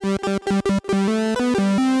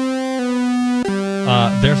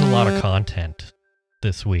There's a lot of content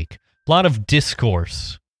this week. A lot of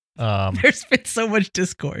discourse. There's been so much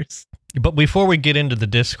discourse. But before we get into the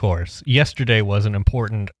discourse, yesterday was an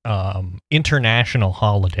important international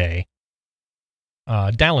holiday.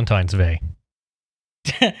 Valentine's Day.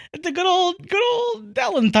 The good old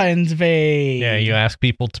Valentine's Day. Yeah, you ask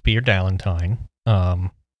people to be your Valentine.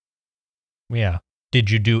 Yeah.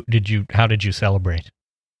 How did you celebrate?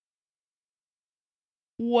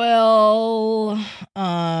 Well,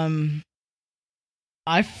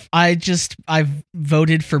 I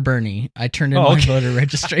voted for Bernie. I turned in my voter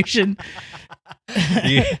registration.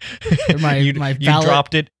 You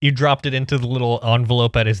dropped it into the little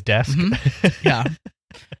envelope at his desk. Mm-hmm. Yeah.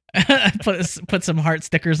 I put some heart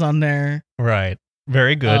stickers on there. Right.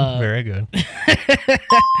 Very good. Very good.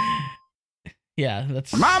 Yeah,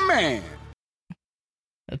 that's my man.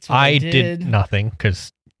 That's what I did nothing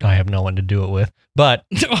because I have no one to do it with. But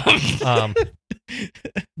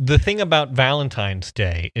the thing about Valentine's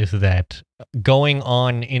Day is that going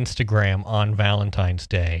on Instagram on Valentine's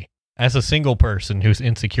Day as a single person who's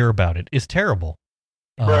insecure about it is terrible.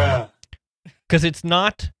 Because it's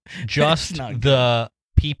not just the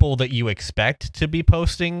people that you expect to be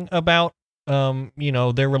posting about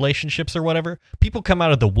their relationships or whatever. People come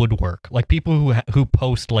out of the woodwork. Like people who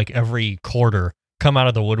post like every quarter come out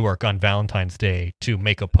of the woodwork on Valentine's Day to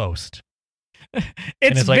make a post.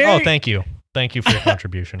 It's like, oh, thank you for your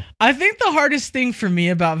contribution. I think the hardest thing for me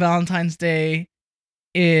about Valentine's Day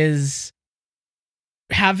is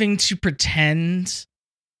having to pretend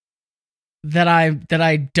that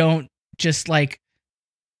I don't just like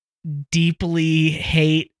deeply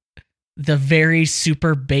hate the very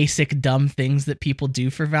super basic dumb things that people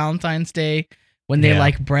do for Valentine's Day when they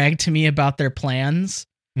like brag to me about their plans.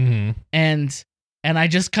 Mm-hmm. And I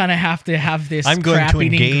just kind of have to have this. I'm going to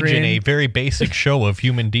engage in a very basic show of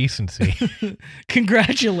human decency.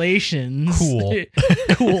 Congratulations. Cool.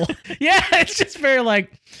 Cool. Yeah, it's just very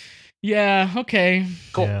like, yeah, okay.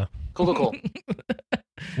 Cool. Yeah. Cool.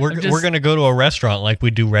 We're going to go to a restaurant like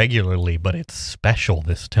we do regularly, but it's special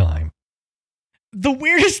this time. The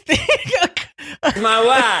weirdest thing, my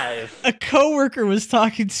wife. A coworker was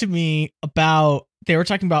talking to me about. They were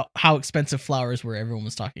talking about how expensive flowers were. Everyone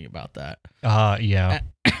was talking about that. Yeah.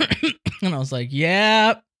 And I was like,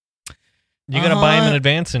 yeah. You got to buy them in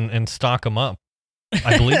advance and stock them up.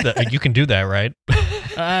 I believe that you can do that, right?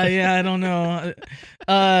 Yeah, I don't know.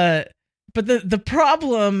 But the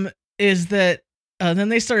problem is that then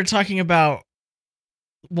they started talking about,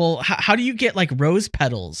 well, how do you get like rose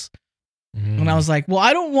petals? And I was like, well,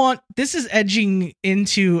 I don't want, this is edging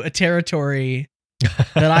into a territory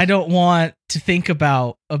that I don't want to think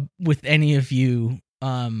about with any of you.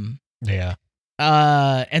 Yeah.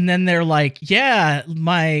 And then they're like, yeah,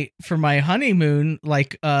 for my honeymoon,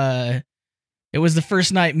 like, it was the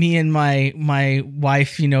first night me and my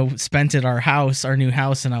wife, spent at our new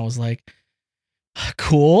house. And I was like,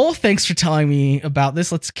 cool. Thanks for telling me about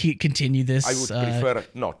this. Let's continue this. I would prefer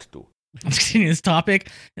not to. Let's continue this topic.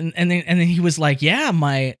 And then he was like, yeah,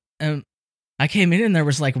 I came in and there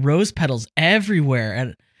was like rose petals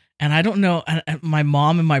everywhere. And I don't know, my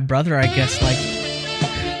mom and my brother, I guess, like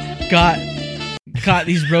got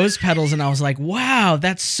these rose petals. And I was like, wow,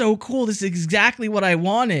 that's so cool. This is exactly what I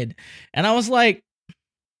wanted. And I was like,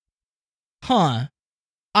 huh,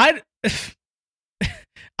 I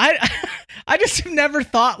just have never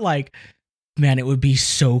thought like, man, it would be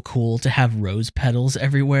so cool to have rose petals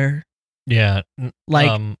everywhere. Yeah.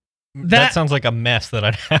 Like, that sounds like a mess that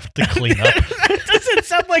I'd have to clean up. That doesn't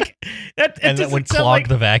sound like that. And that would clog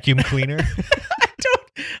the vacuum cleaner.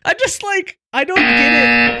 I don't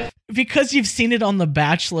get it because you've seen it on The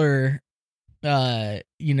Bachelor. It's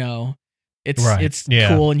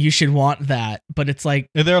cool and you should want that. But it's like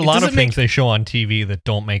there are a lot of things they show on TV that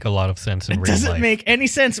don't make a lot of sense in real life. It doesn't make any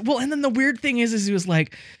sense. Well, and then the weird thing is he was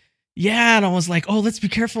like, yeah, and I was like, oh, let's be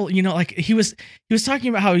careful. Like he was talking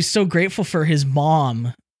about how he's so grateful for his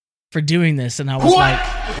mom for doing this, and I was like,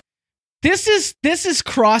 this is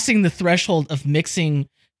crossing the threshold of mixing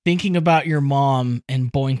thinking about your mom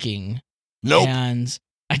and boinking. Nope. And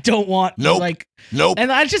I don't want nope. And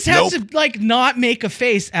I just have to like not make a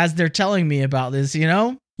face as they're telling me about this,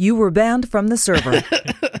 You were banned from the server.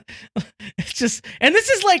 It's just, and this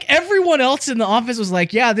is like everyone else in the office was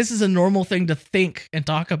like, yeah, this is a normal thing to think and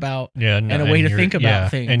talk about. Yeah, and a way to think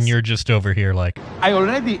about things. And you're just over here like, I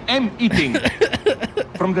already am eating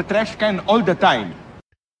from the trash can all the time.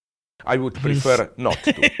 I would prefer not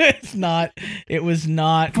to. It was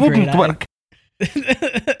not It wouldn't work.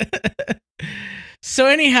 So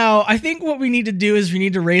anyhow, I think what we need to do is we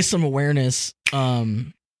need to raise some awareness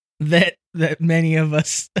that many of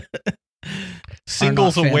us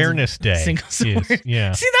Singles fans of Awareness Day. Singles is- awareness.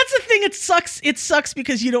 Yeah. See, that's the thing. It sucks. It sucks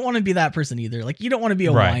because you don't want to be that person either. Like, you don't want to be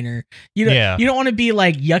a Right. whiner. You don't. Yeah. You don't want to be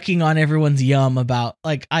like yucking on everyone's yum about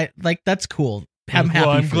like that's cool. I'm happy.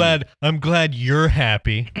 Well, for you. I'm glad you're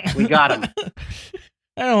happy. We got him.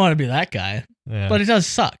 I don't want to be that guy, Yeah. but it does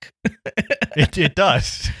suck. it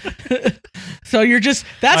does. So you're just.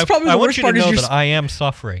 That's probably I the want worst you part. to Is know you're, that I am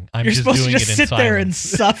suffering. I'm you're just supposed doing to just it in sit there and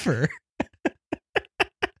silence. suffer.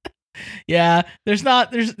 Yeah,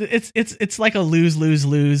 it's like a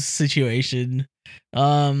lose situation.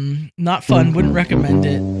 Not fun. Wouldn't recommend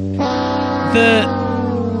it.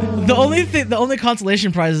 The only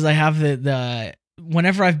consolation prizes I have that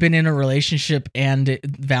whenever I've been in a relationship and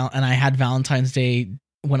I had Valentine's Day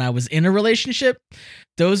when I was in a relationship,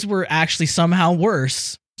 those were actually somehow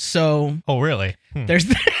worse. So Oh, really? there's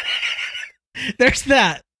there's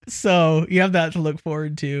that. So you have that to look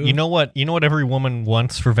forward to. You know what every woman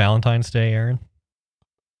wants for Valentine's Day, Aaron?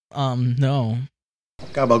 No.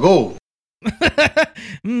 Gabagool. Give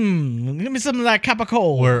me some of that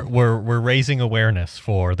Capacol. We're raising awareness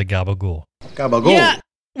for the gabagool. Gabagool. Yeah,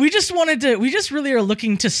 we just really are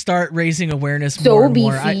looking to start raising awareness So more and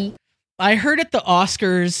more. beefy. I heard at the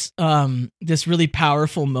Oscars this really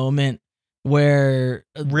powerful moment where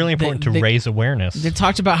Really important to raise awareness. They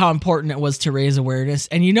talked about how important it was to raise awareness,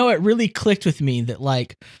 and it really clicked with me that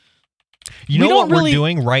like You know we what don't really- we're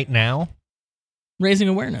doing right now? raising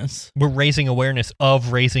awareness. We're raising awareness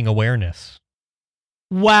of raising awareness.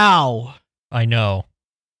 Wow. I know.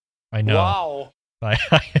 Wow.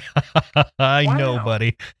 I know,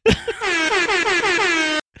 buddy.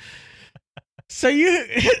 So you,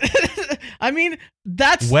 I mean,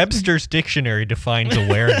 that's Webster's dictionary defines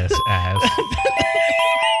awareness as.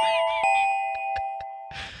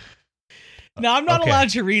 Now I'm not Okay. allowed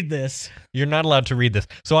to read this. You're not allowed to read this.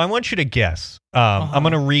 So I want you to guess. I'm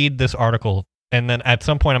going to read this article, and then at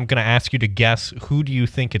some point I'm going to ask you to guess who do you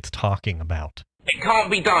think it's talking about. It can't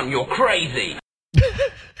be done. You're crazy.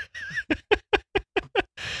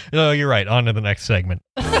 Oh, you're right. On to the next segment.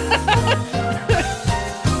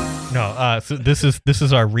 No, so this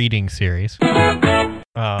is our reading series.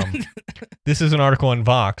 This is an article in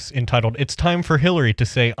Vox entitled "It's Time for Hillary to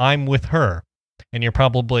Say I'm with Her," and you're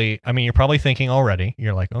probably thinking already.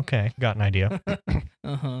 You're like, okay, got an idea.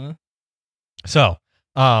 Uh-huh. So,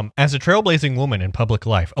 as a trailblazing woman in public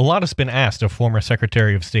life, a lot has been asked of former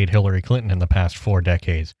Secretary of State Hillary Clinton in the past 4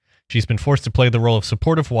 decades. She's been forced to play the role of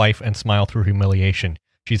supportive wife and smile through humiliation.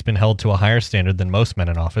 She's been held to a higher standard than most men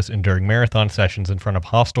in office, enduring marathon sessions in front of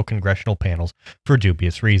hostile congressional panels for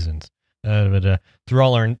dubious reasons. Through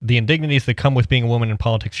all the indignities that come with being a woman in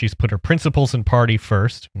politics, she's put her principles and party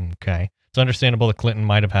first. Okay. It's understandable that Clinton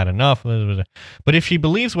might have had enough. But if she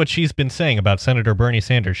believes what she's been saying about Senator Bernie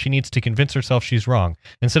Sanders, she needs to convince herself she's wrong.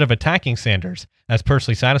 Instead of attacking Sanders, as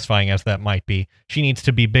personally satisfying as that might be, she needs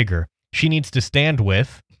to be bigger. She needs to stand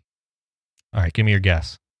with... All right, give me your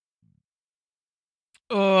guess.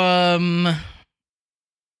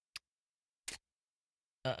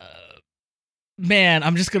 Man,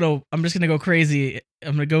 I'm just gonna go crazy.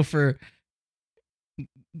 I'm gonna go for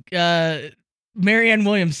Marianne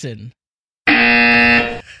Williamson.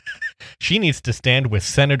 She needs to stand with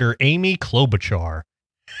Senator Amy Klobuchar.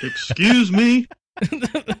 Excuse me?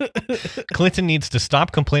 Clinton needs to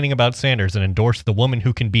stop complaining about Sanders and endorse the woman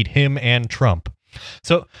who can beat him and Trump.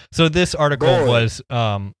 So this article was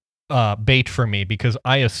bait for me because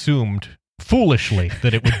I assumed foolishly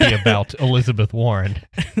that it would be about Elizabeth Warren.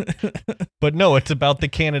 But no, it's about the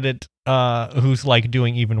candidate who's like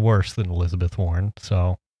doing even worse than Elizabeth Warren.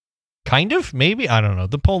 So kind of, maybe, I don't know.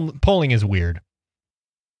 The polling is weird.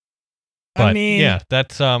 But I mean, yeah,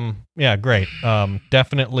 that's great.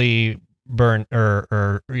 Definitely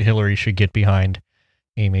or Hillary should get behind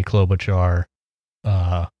Amy Klobuchar.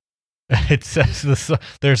 It says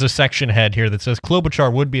there's a section head here that says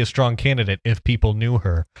Klobuchar would be a strong candidate if people knew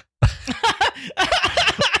her.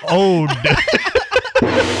 Oh,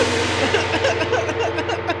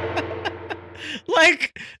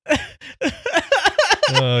 like,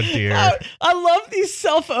 oh dear. I love these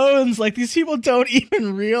self-owns. Like, these people don't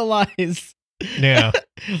even realize. Yeah.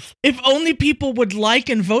 If only people would like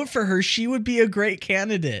and vote for her, she would be a great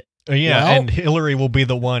candidate. Yeah, Well- and Hillary will be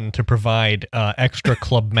the one to provide extra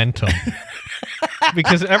clubmentum.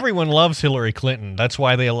 Because everyone loves Hillary Clinton. That's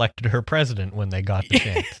why they elected her president when they got the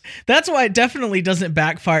chance. That's why it definitely doesn't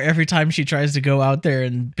backfire every time she tries to go out there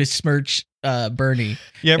and besmirch Bernie.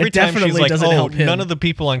 Yeah, every It time she's definitely like, doesn't oh, help him. none of the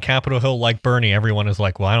people on Capitol Hill like Bernie. Everyone is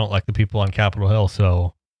like, well, I don't like the people on Capitol Hill,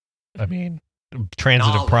 so, I mean,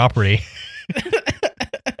 transitive property.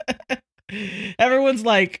 Everyone's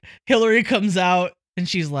like, Hillary comes out and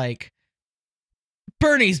she's like,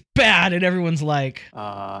 Bernie's bad, and everyone's like,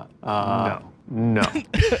 no.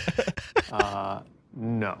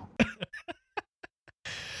 No.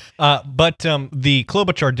 But the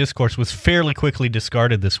Klobuchar discourse was fairly quickly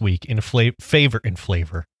discarded this week in favor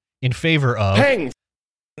of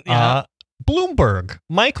Bloomberg,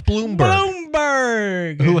 Mike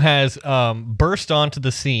Bloomberg, who has burst onto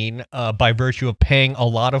the scene by virtue of paying a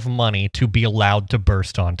lot of money to be allowed to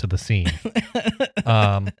burst onto the scene.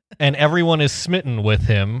 And everyone is smitten with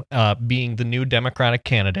him being the new Democratic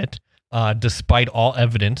candidate, despite all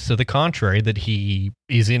evidence to the contrary that he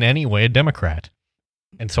is in any way a Democrat.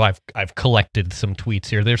 And so I've collected some tweets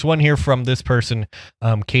here. There's one here from this person,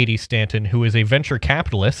 Katie Stanton, who is a venture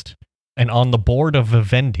capitalist and on the board of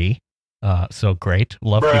Vivendi. So great.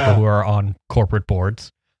 Love people who are on corporate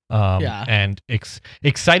boards. And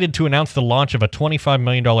excited to announce the launch of a $25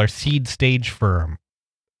 million seed stage firm.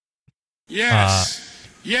 Yes.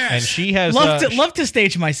 And she has love to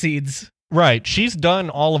stage my seeds. Right. She's done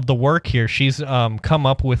all of the work here. She's come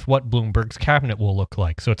up with what Bloomberg's cabinet will look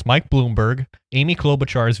like. So it's Mike Bloomberg, Amy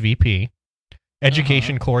Klobuchar's VP,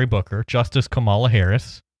 Education Cory Booker, Justice Kamala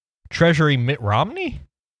Harris, Treasury Mitt Romney,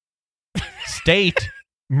 State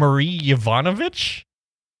Marie Yovanovitch,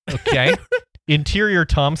 okay, Interior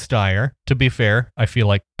Tom Steyer. To be fair, I feel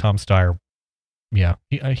like Tom Steyer,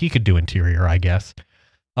 he could do Interior, I guess.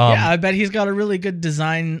 I bet he's got a really good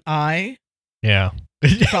design eye. Yeah.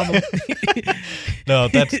 Probably. No,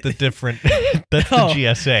 that's the different. That's the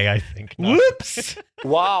GSA, I think. Whoops!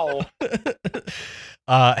 Wow.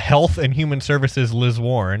 Health and Human Services, Liz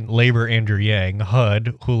Warren. Labor, Andrew Yang.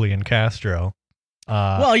 HUD, Julian Castro.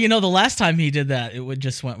 Well, the last time he did that, it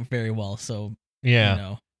just went very well. So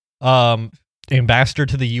yeah. Ambassador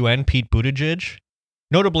to the UN, Pete Buttigieg.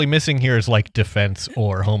 Notably missing here is like defense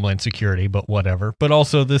or homeland security, but whatever. But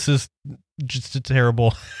also, this is just a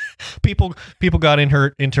terrible. People got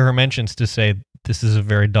into her mentions to say this is a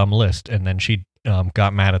very dumb list, and then she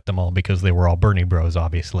got mad at them all because they were all Bernie bros,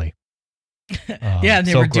 obviously. And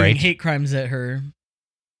they were doing hate crimes at her.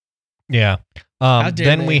 Yeah.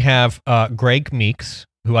 Then we have Greg Meeks,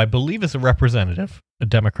 who I believe is a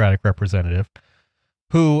Democratic representative,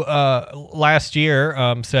 who last year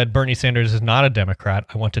said Bernie Sanders is not a Democrat.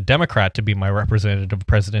 I want a Democrat to be my representative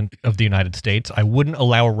president of the United States. I wouldn't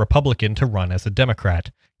allow a Republican to run as a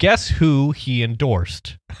Democrat. Guess who he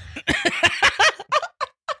endorsed?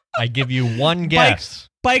 I give you one guess.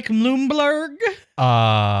 Mike Bloomberg?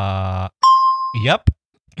 Yep.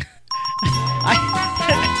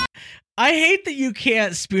 I hate that you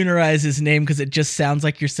can't spoonerize his name because it just sounds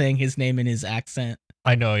like you're saying his name in his accent.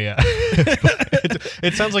 I know, yeah.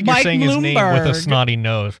 It sounds like you're saying his name with a snotty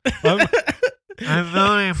nose. I'm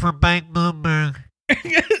voting for Mike Bloomberg.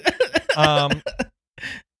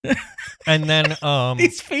 And then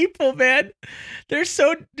these people, man, they're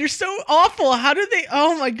so awful. How do they?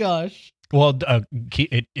 Oh my gosh. Well,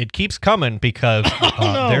 it keeps coming because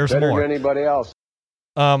there's better more. than anybody else.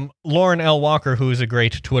 Lauren L. Walker, who is a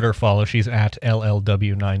great Twitter follow, she's at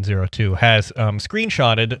LLW902, has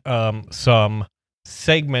screenshotted some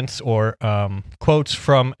segments or quotes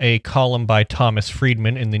from a column by Thomas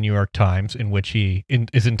Friedman in the New York Times, in which he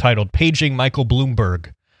is entitled "Paging Michael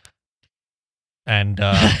Bloomberg." And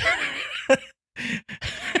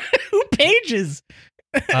who pages?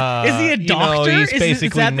 Is he a doctor? He's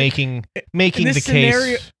basically making the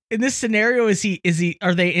case. In this scenario, is he?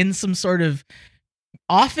 Are they in some sort of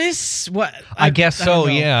office? What? I guess so.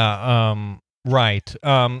 Yeah. Right.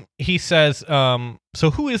 He says, so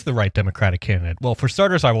who is the right Democratic candidate? Well, for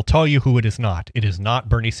starters, I will tell you who it is not. It is not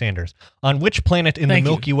Bernie Sanders. On which planet in the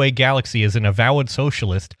Milky Way galaxy is an avowed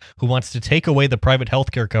socialist who wants to take away the private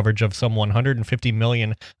healthcare coverage of some 150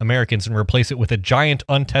 million Americans and replace it with a giant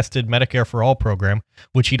untested Medicare for All program,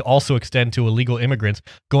 which he'd also extend to illegal immigrants,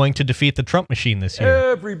 going to defeat the Trump machine this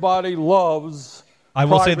year? Everybody loves I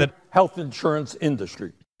will say that health insurance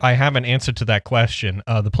industry. I have an answer to that question.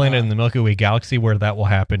 The planet in the Milky Way galaxy where that will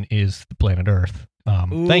happen is the planet Earth.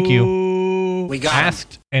 Thank you. We got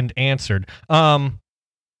asked and answered.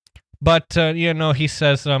 But he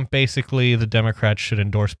says basically the Democrats should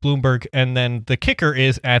endorse Bloomberg, and then the kicker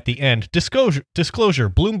is at the end. Disclosure: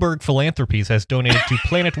 Bloomberg Philanthropies has donated to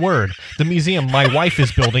Planet Word, the museum my wife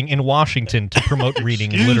is building in Washington to promote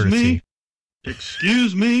reading and literacy.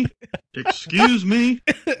 Excuse me. Excuse me.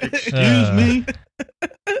 Excuse me.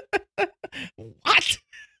 What?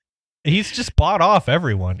 He's just bought off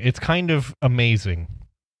everyone. It's kind of amazing.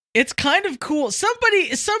 It's kind of cool.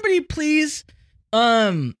 Somebody please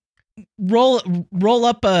roll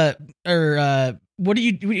up what do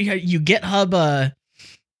you GitHub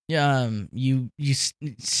you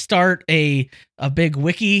start a big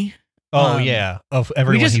wiki Oh, yeah. Of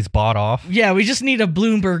everyone he's bought off. Yeah, we just need a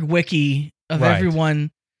Bloomberg wiki of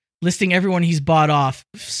everyone, listing everyone he's bought off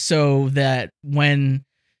so that when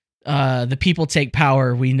the people take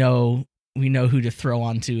power, we know who to throw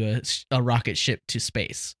onto a rocket ship to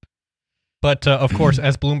space. But, of course,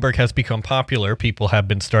 as Bloomberg has become popular, people have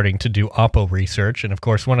been starting to do Oppo research. And, of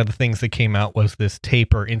course, one of the things that came out was this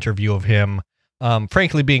tape or interview of him,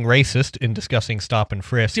 frankly, being racist in discussing stop and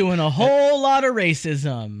frisk. Doing a whole lot of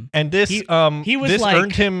racism. And this, he was this like,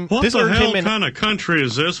 earned him... What this the earned hell him kind of country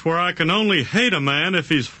is this where I can only hate a man if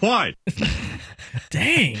he's white?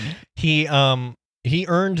 Dang. He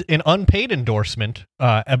earned an unpaid endorsement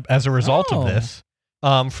as a result of this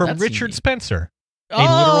from Richard Spencer.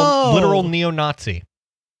 A literal neo-Nazi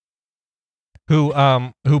who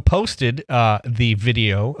posted the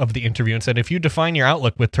video of the interview and said, if you define your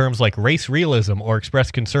outlook with terms like race realism or express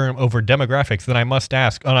concern over demographics, then I must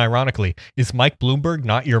ask, unironically, is Mike Bloomberg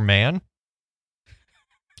not your man?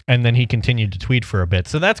 And then he continued to tweet for a bit.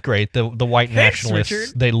 So that's great. The white nationalists,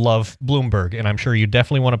 Richard. they love Bloomberg, and I'm sure you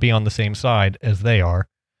definitely want to be on the same side as they are.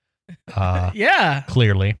 Yeah.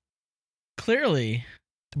 Clearly.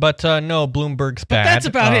 But no, Bloomberg's bad. But that's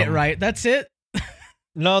about it, right? That's it?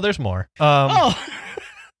 No, there's more. Oh.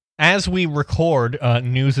 As we record,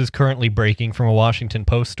 news is currently breaking from a Washington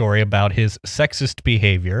Post story about his sexist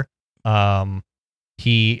behavior.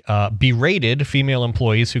 He berated female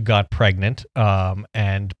employees who got pregnant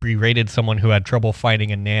and berated someone who had trouble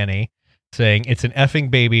finding a nanny, saying, it's an effing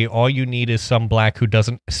baby. All you need is some black who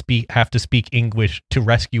doesn't have to speak English to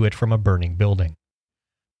rescue it from a burning building.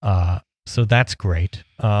 So that's great.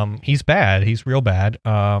 He's bad. He's real bad.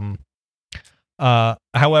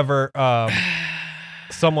 However,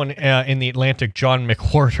 someone in The Atlantic, John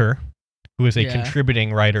McWhorter, who is a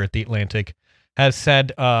contributing writer at The Atlantic, has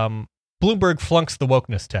said Bloomberg flunks the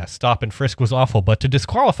wokeness test. Stop and frisk was awful, but to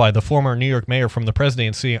disqualify the former New York mayor from the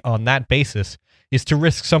presidency on that basis is to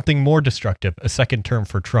risk something more destructive, a second term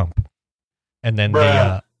for Trump. And then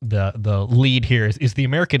the lead here is the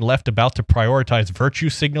American left about to prioritize virtue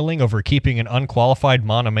signaling over keeping an unqualified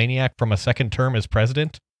monomaniac from a second term as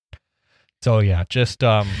president? So yeah, just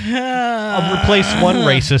replace one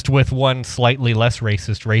racist with one slightly less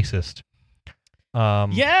racist.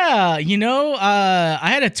 Yeah, I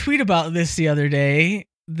had a tweet about this the other day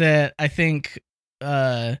that I think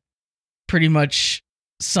pretty much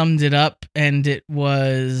summed it up, and it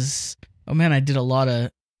was, oh man, I did a lot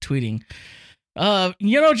of tweeting.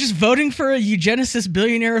 Just voting for a eugenicist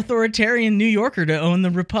billionaire authoritarian New Yorker to own the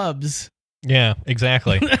Repubs. Yeah,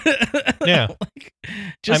 exactly. Yeah.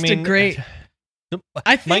 A great...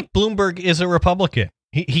 I think Mike Bloomberg is a Republican.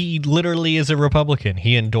 He literally is a Republican.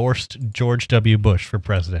 He endorsed George W. Bush for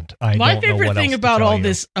president. My favorite thing about all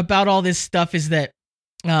this stuff is that,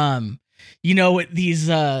 these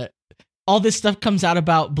all this stuff comes out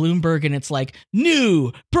about Bloomberg, and it's like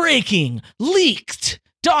new, breaking, leaked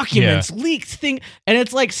documents, leaked thing, and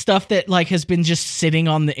it's like stuff that like has been just sitting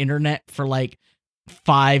on the internet for like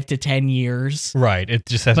 5 to 10 years. Right. It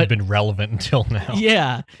just hasn't been relevant until now.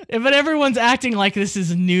 Yeah. But everyone's acting like this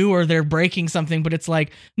is new or they're breaking something, but it's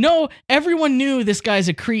like, no, everyone knew this guy's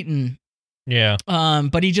a cretin. Yeah.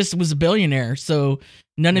 But he just was a billionaire, so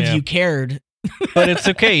none of you cared. But it's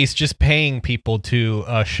okay. He's just paying people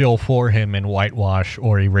to shill for him and whitewash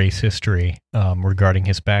or erase history regarding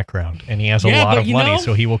his background. And he has a lot of money,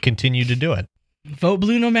 so he will continue to do it. Vote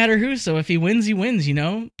blue no matter who, so if he wins, he wins,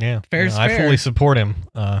 Yeah. Fair's fair. I fully support him.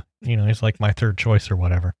 He's like my third choice or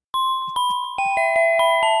whatever.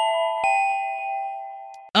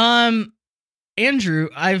 Andrew,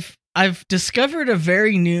 I've discovered a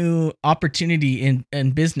very new opportunity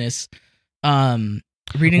in business.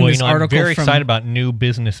 Reading this article, I'm very excited about new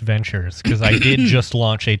business ventures because I did just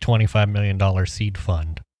launch a $25 million seed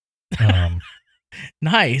fund.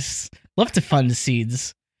 Nice. Love to fund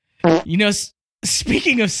seeds.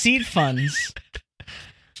 Speaking of seed funds,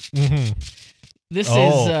 this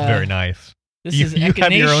is very nice. You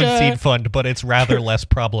have your own seed fund, but it's rather less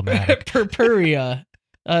problematic. Purpurea.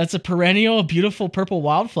 It's a perennial, beautiful purple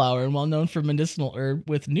wildflower and well known for medicinal herb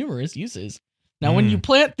with numerous uses. Now, when you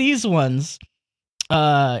plant these ones,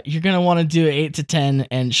 you're gonna want to do 8 to 10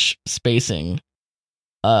 inch spacing,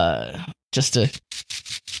 just to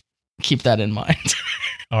keep that in mind.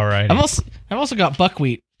 All right. I've also got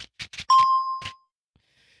buckwheat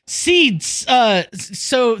seeds.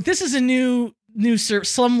 So this is a new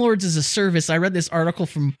Slumlords is a service. I read this article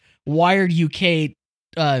from Wired UK,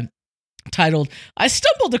 titled "I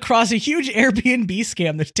stumbled across a huge Airbnb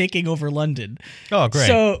scam that's taking over London." Oh, great.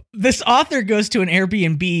 So this author goes to an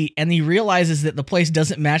Airbnb and he realizes that the place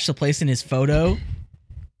doesn't match the place in his photo.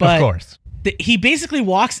 But, of course. he basically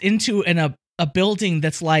walks into a building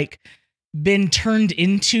that's like been turned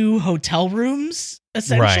into hotel rooms,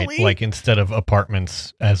 essentially. Right, like instead of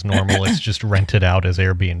apartments as normal, it's just rented out as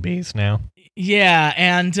Airbnbs now. Yeah,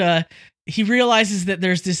 and he realizes that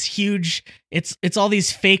there's this huge, it's all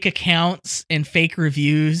these fake accounts and fake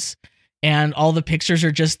reviews, and all the pictures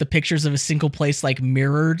are just the pictures of a single place, like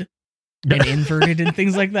mirrored and inverted and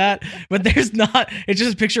things like that. But there's not, it's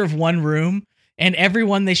just a picture of one room, and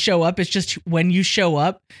everyone they show up, it's just when you show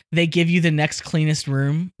up, they give you the next cleanest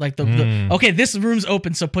room. Like the okay, this room's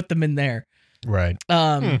open, so put them in there. Right.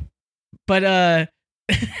 But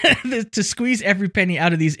to squeeze every penny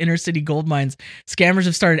out of these inner city gold mines, scammers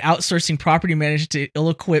have started outsourcing property management to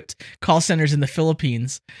ill-equipped call centers in the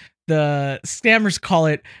Philippines. The scammers call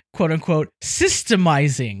it, quote unquote,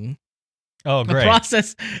 systemizing. Oh, great. The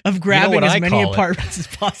process of grabbing as many apartments as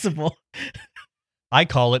possible. I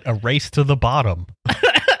call it a race to the bottom.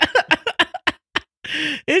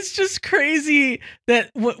 It's just crazy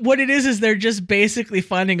that what it is they're just basically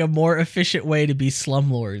finding a more efficient way to be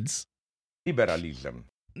slumlords. Liberalism.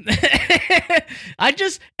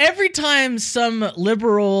 Every time some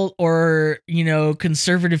liberal or,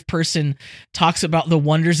 conservative person talks about the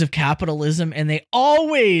wonders of capitalism, and they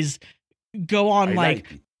always go on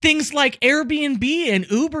things like Airbnb and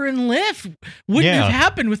Uber and Lyft wouldn't have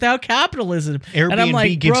happened without capitalism. Airbnb and I'm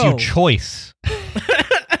like, gives you choice.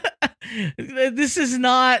 This is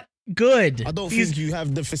not good. I don't think you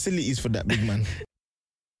have the facilities for that, big man.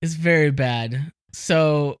 It's very bad.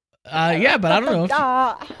 So, but I don't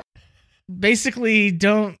know. Basically,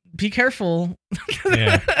 don't be careful.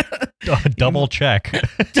 Yeah. Double check.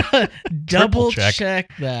 Double check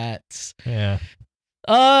that. Yeah.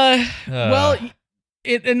 Well,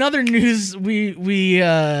 in other news, we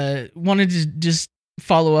wanted to just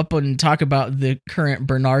follow up and talk about the current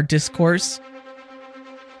Bernard discourse.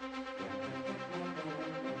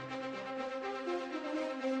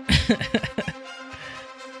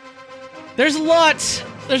 There's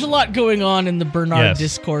a lot going on in the Bernard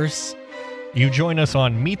discourse. You join us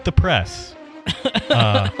on Meet the Press.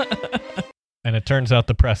 And it turns out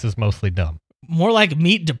the press is mostly dumb. More like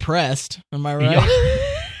Meet Depressed. Am I right?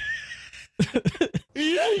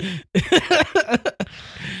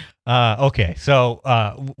 Okay,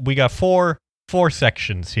 so we got four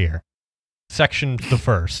sections here. Section the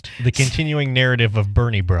first, the continuing narrative of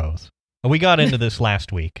Bernie Bros. We got into this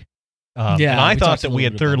last week. And I thought that we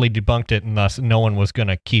had thoroughly debunked it, and thus no one was going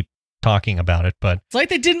to keep talking about it. But it's like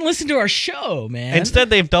they didn't listen to our show, man. Instead,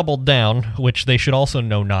 they've doubled down, which they should also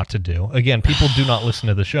know not to do. Again, people do not listen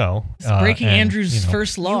to the show. It's breaking Andrew's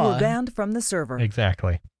first law. You were banned from the server.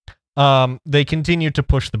 Exactly. They continue to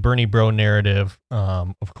push the Bernie Bro narrative.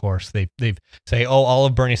 Of course, they say, oh, all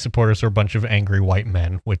of Bernie's supporters are a bunch of angry white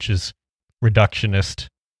men, which is reductionist.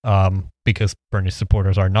 Because Bernie's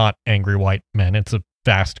supporters are not angry white men. It's a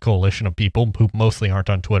vast coalition of people who mostly aren't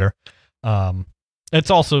on Twitter. It's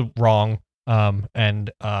also wrong.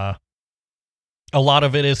 And a lot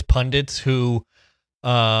of it is pundits who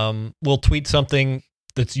will tweet something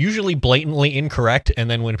that's usually blatantly incorrect, and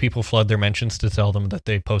then when people flood their mentions to tell them that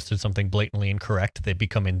they posted something blatantly incorrect, they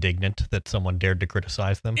become indignant that someone dared to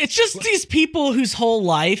criticize them. It's just these people whose whole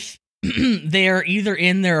life they are either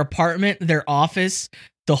in their apartment, their office,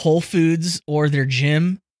 the Whole Foods, or their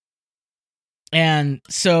gym. And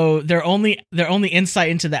so their only insight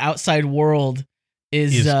into the outside world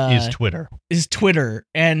is Twitter. Is Twitter.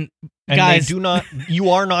 And guys, you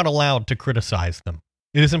are not allowed to criticize them.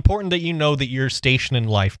 It is important that you know that your station in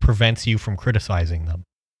life prevents you from criticizing them.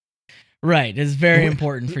 Right. It's very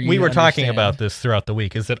important for you. We were talking about this throughout the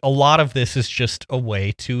week, is that a lot of this is just a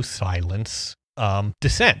way to silence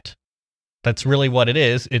dissent. That's really what it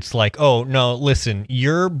is. It's like, oh, no, listen,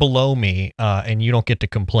 you're below me and you don't get to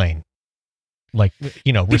complain. Like,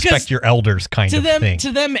 respect your elders kind of thing.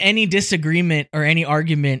 To them, any disagreement or any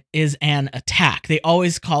argument is an attack. They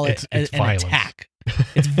always call it an attack.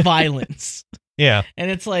 It's violence. Yeah. And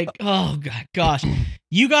it's like, oh, gosh,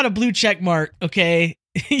 you got a blue check mark, okay?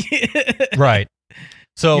 Right.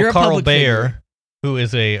 So You're Carl Bayer, figure. who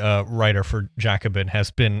is a writer for Jacobin, has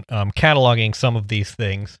been cataloging some of these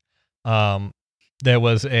things. There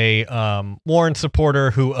was a Warren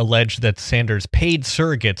supporter who alleged that Sanders' paid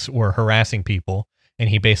surrogates were harassing people, and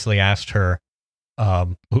he basically asked her,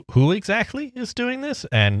 who exactly is doing this?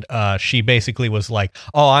 And she basically was like,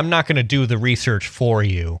 oh, I'm not going to do the research for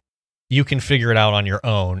you. You can figure it out on your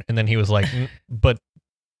own. And then he was like, but,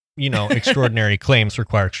 extraordinary claims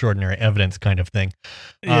require extraordinary evidence kind of thing.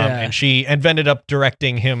 And she ended up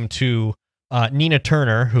directing him to Nina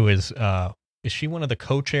Turner, who is is she one of the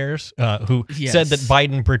co-chairs who Yes. said that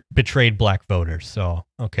Biden betrayed black voters? So,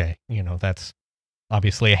 okay, that's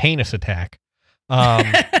obviously a heinous attack.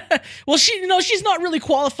 Well, she's not really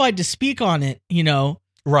qualified to speak on it,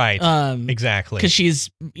 Right. Exactly. because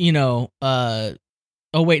she's, oh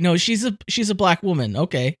wait, no, she's a black woman.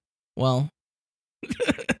 Okay, well.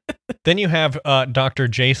 Then you have Dr.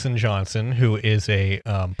 Jason Johnson, who is a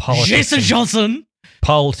politics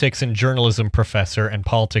and journalism professor and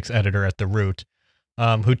politics editor at The Root,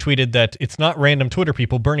 who tweeted that it's not random Twitter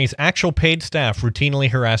people. Bernie's actual paid staff routinely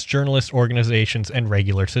harass journalists, organizations, and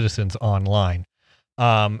regular citizens online.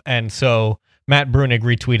 And so Matt Brunig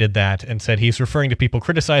retweeted that and said he's referring to people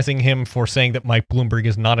criticizing him for saying that Mike Bloomberg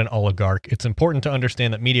is not an oligarch. It's important to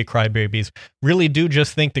understand that media crybabies really do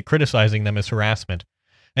just think that criticizing them is harassment.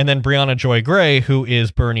 And then Brianna Joy Gray, who is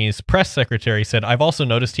Bernie's press secretary, said, I've also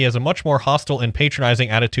noticed he has a much more hostile and patronizing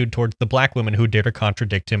attitude towards the black women who dare to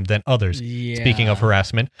contradict him than others. Yeah. Speaking of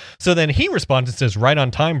harassment. So then he responds and says, right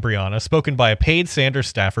on time, Brianna, spoken by a paid Sanders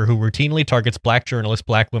staffer who routinely targets black journalists,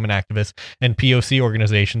 black women activists, and POC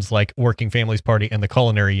organizations like Working Families Party and the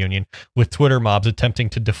Culinary Union, with Twitter mobs attempting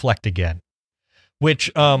to deflect again. Which,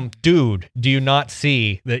 dude, do you not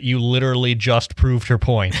see that you literally just proved her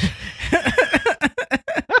point?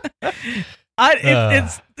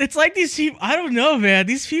 It's like these people. I don't know, man.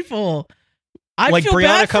 These people. I like feel Brianna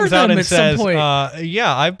bad comes for them out and at says, some point.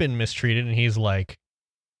 "Yeah, I've been mistreated," and he's like,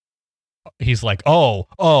 "Oh,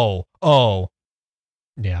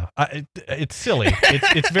 yeah." It's silly.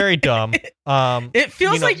 It's very dumb. It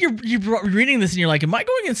feels like you're reading this and you're like, "Am I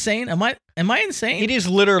going insane? Am I insane?" It is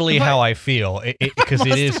literally how I feel because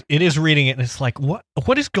it is reading it, and it's like,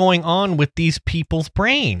 what is going on with these people's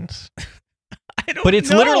brains? But it's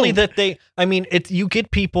literally that you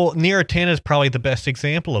get people. Neera Tana is probably the best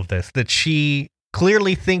example of this, that she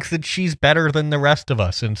clearly thinks that she's better than the rest of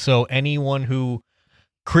us. And so anyone who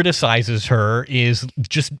criticizes her is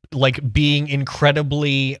just like being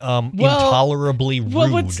incredibly, intolerably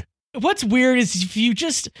rude. What's weird is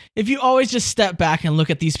if you always just step back and look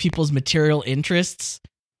at these people's material interests,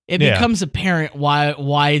 it becomes apparent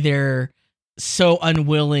why they're so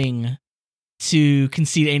unwilling to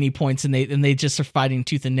concede any points, and they just are fighting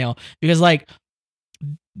tooth and nail because like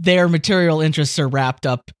their material interests are wrapped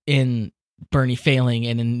up in Bernie failing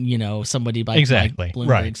and in somebody like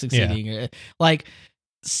Bloomberg succeeding. Yeah. Like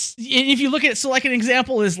if you look at so like an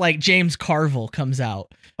example is like James Carville comes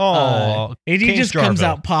out. Oh, and he just comes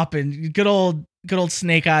out popping. Good old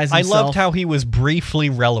Snake Eyes himself. I loved how he was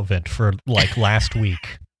briefly relevant for like last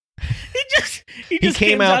week. He just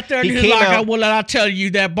came out there and he's like, well, I tell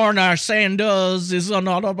you that Bernie Sanders is and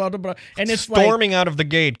it's storming out of the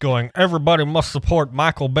gate going, everybody must support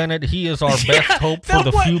Michael Bennett. He is our best hope for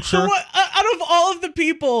the future. So out of all of the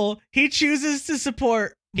people, he chooses to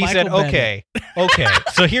support Michael Bennett. Okay.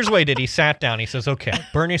 So here's what he did. He sat down. He says, okay,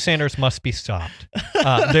 Bernie Sanders must be stopped.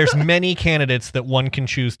 There's many candidates that one can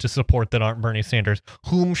choose to support that aren't Bernie Sanders.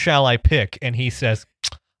 Whom shall I pick? And he says,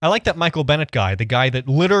 I like that Michael Bennett guy, the guy that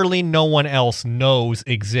literally no one else knows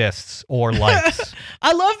exists or likes.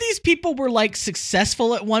 I love these people were like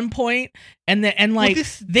successful at one point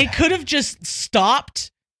they could have just stopped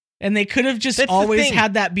and they could have just always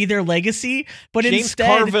had that be their legacy. But James instead,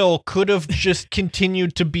 Carville could have just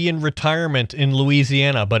continued to be in retirement in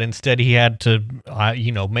Louisiana, but instead he had to,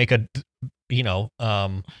 make a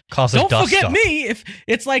cause a dust Don't forget up. me. If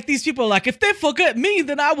it's like these people are like, if they forget me,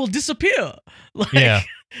 then I will disappear. Like, yeah.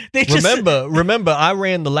 They just, remember, I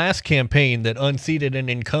ran the last campaign that unseated an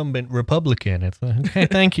incumbent Republican. It's like, okay,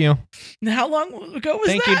 thank you. How long ago was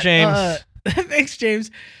thank that? You, James. Thanks, James.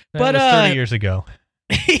 That was 30 years ago.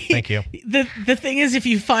 Thank you. The thing is, if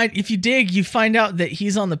you dig, you find out that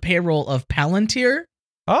he's on the payroll of Palantir.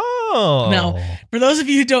 Oh. Now, for those of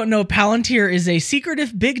you who don't know, Palantir is a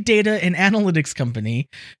secretive big data and analytics company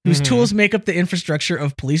whose tools make up the infrastructure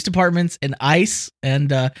of police departments and ICE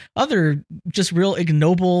and other just real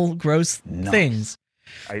ignoble, gross things.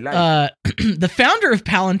 I like the founder of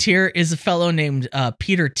Palantir is a fellow named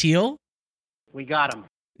Peter Thiel. We got him.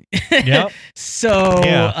 Yep. So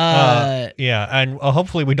and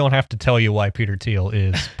hopefully we don't have to tell you why Peter Thiel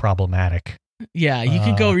is problematic. Yeah, you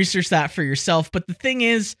can go research that for yourself. But the thing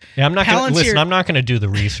is, I'm not going to do the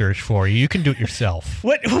research for you. You can do it yourself.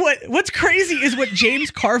 What's crazy is what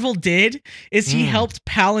James Carville did is he helped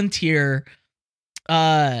Palantir,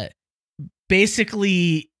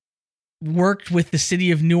 basically worked with the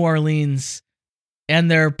city of New Orleans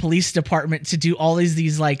and their police department to do all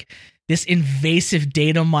these like this invasive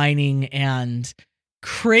data mining and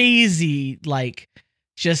crazy like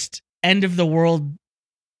just end of the world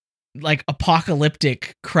like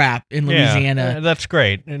apocalyptic crap in Louisiana. Yeah, that's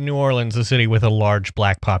great. New Orleans, a city with a large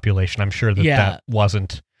black population. I'm sure that that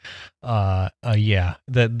wasn't that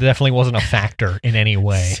definitely wasn't a factor in any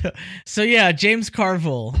way. So yeah, James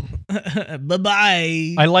Carville.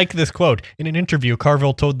 Bye-bye. I like this quote. In an interview,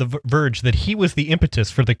 Carville told The Verge that he was the impetus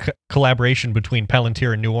for the collaboration between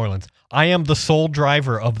Palantir and New Orleans. I am the sole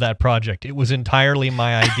driver of that project. It was entirely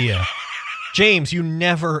my idea. James, you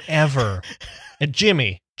never, ever. And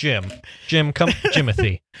Jim, come,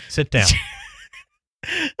 Jimothy, sit down.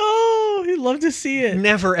 Oh, he'd love to see it.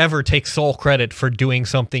 Never, ever take sole credit for doing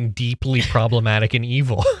something deeply problematic and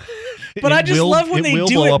evil. But I just love when they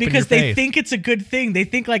do it because they think it's a good thing. They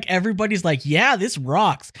think like everybody's like, yeah, this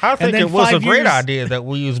rocks. I think it was a great idea that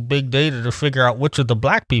we use big data to figure out which of the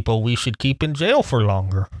black people we should keep in jail for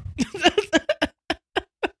longer.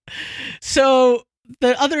 So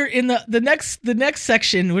the other in the next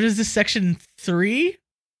section, what is this, section 3?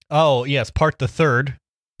 Oh yes, part the third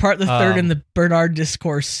in the Bernard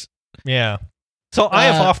discourse. Yeah. So I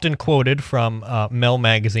have often quoted from Mel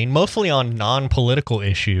magazine, mostly on non-political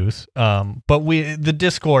issues, but the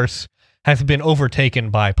discourse has been overtaken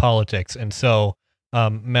by politics, and so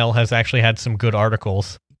Mel has actually had some good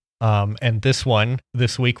articles. And this one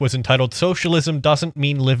this week was entitled "Socialism Doesn't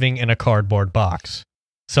Mean Living in a Cardboard Box."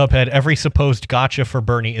 Subhead: Every supposed gotcha for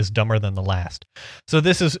Bernie is dumber than the last. So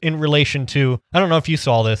this is in relation to, I don't know if you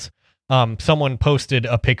saw this. Someone posted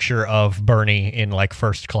a picture of Bernie in like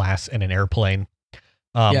first class in an airplane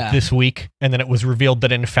this week, and then it was revealed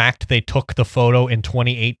that in fact they took the photo in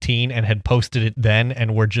 2018 and had posted it then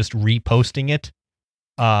and were just reposting it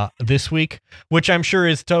this week, which I'm sure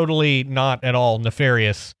is totally not at all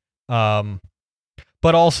nefarious. But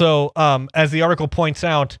also, as the article points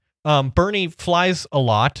out, Bernie flies a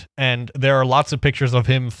lot, and there are lots of pictures of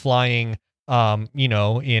him flying,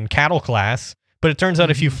 in cattle class. But it turns out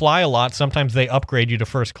if you fly a lot, sometimes they upgrade you to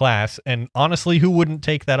first class. And honestly, who wouldn't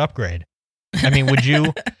take that upgrade? I mean, would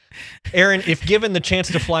you, Aaron, if given the chance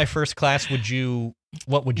to fly first class,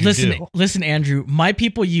 what would you do? Listen, Andrew, my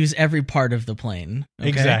people use every part of the plane. Okay?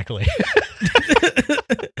 Exactly.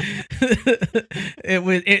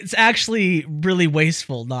 It's actually really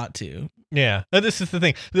wasteful not to. Yeah, this is the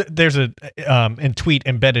thing. There's a tweet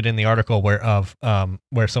embedded in the article where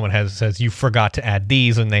someone says you forgot to add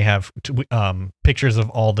these, and they have pictures of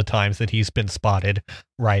all the times that he's been spotted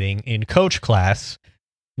riding in coach class,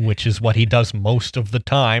 which is what he does most of the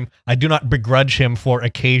time. I do not begrudge him for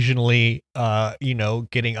occasionally, getting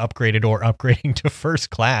upgraded or upgrading to first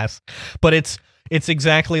class, but it's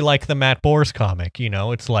exactly like the Matt Boers comic,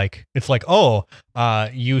 it's like,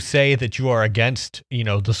 you say that you are against,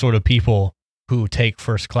 the sort of people who take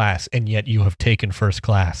first class, and yet you have taken first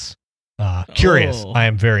class. Curious. I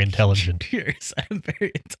am very intelligent. Curious. I am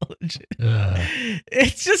very intelligent.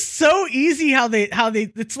 It's just so easy how they,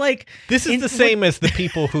 it's like. This is the same as the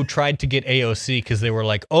people who tried to get AOC because they were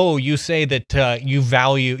like, oh, you say that you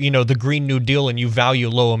value, the Green New Deal and you value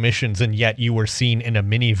low emissions, and yet you were seen in a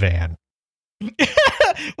minivan.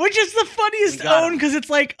 Which is the funniest own because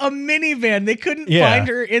it's like a minivan. They couldn't find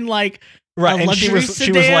her in like a luxury she was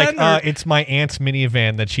sedan, like, it's my aunt's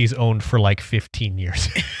minivan that she's owned for like 15 years.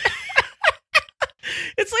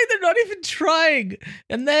 It's like they're not even trying.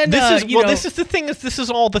 And then this is the thing, is this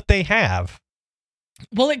is all that they have.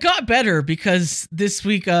 Well, it got better because this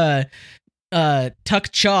week Tuck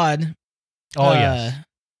Chod. Oh yes.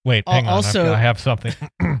 Wait, hang on. Also, I have something.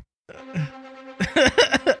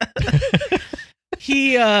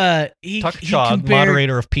 Tuck Chod,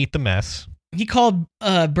 moderator of Pete the Mess. He called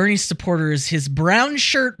Bernie supporters his brown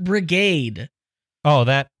shirt brigade. Oh,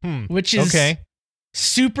 that which is okay.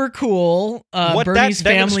 Super cool. Bernie's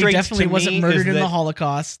family definitely wasn't murdered in the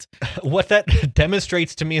Holocaust. What that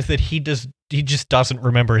demonstrates to me is that he just doesn't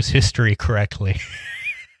remember his history correctly.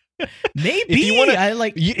 Maybe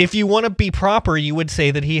if you want to be proper, you would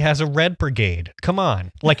say that he has a red brigade. Come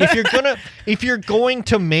on, like if you're going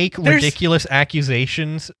to make ridiculous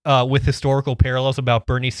accusations with historical parallels about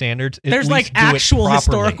Bernie Sanders, there's like actual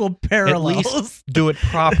historical parallels. At least do it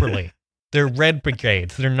properly. They're red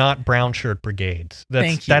brigades. They're not brown shirt brigades.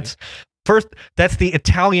 Thank you. That's the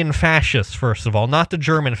Italian fascists, first of all, not the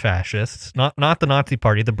German fascists, not the Nazi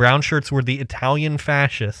Party. The brown shirts were the Italian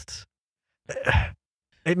fascists.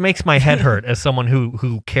 It makes my head hurt as someone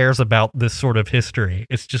who cares about this sort of history.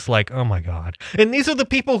 It's just like, oh my God. And these are the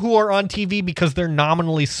people who are on TV because they're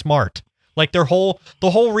nominally smart. Like the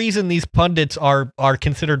whole reason these pundits are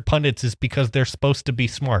considered pundits is because they're supposed to be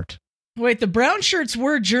smart. Wait, the brown shirts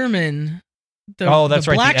were German. That's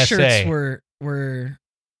right. Black the shirts were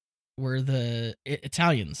the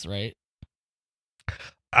Italians, right?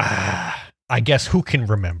 I I guess who can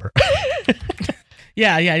remember?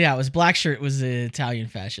 Yeah. It was black shirt was Italian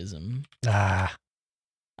fascism. Ah.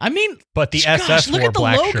 I mean, but the gosh, SS look wore at the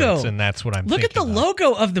black logo. shirts, and that's what I'm Look at the thinking of.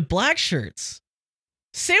 logo of the black shirts.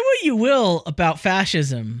 Say what you will about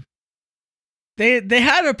fascism. They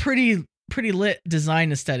had a pretty lit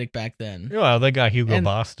design aesthetic back then. Well, they got Hugo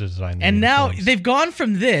Boss to design the And now uniforms. they've gone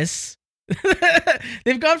from this.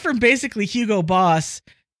 They've gone from basically Hugo Boss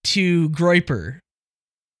to Groiper.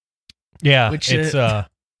 Yeah, which, it's a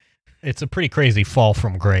pretty crazy fall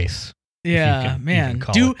from grace. Yeah, man.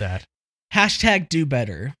 Call it that. Hashtag do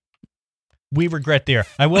better. We regret there.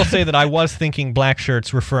 I will say that I was thinking black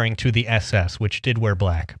shirts referring to the SS, which did wear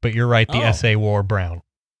black. But you're right, the SA wore brown.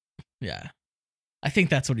 Yeah. I think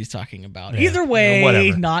that's what he's talking about. Yeah, Either way,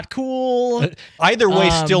 whatever. not cool. Either way,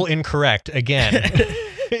 still incorrect. Again,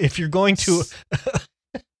 if you're going to...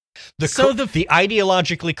 the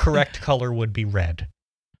ideologically correct color would be red.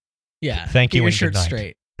 Yeah. Thank you Get your and shirt good night.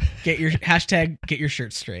 straight. Get your hashtag get your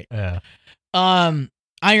shirt straight. Yeah.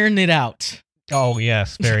 Iron it out. Oh,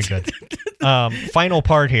 yes. Very good. Final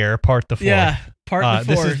part here, part the fourth. Yeah, part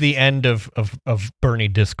the fourth. This is the end of Bernie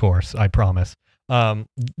discourse, I promise.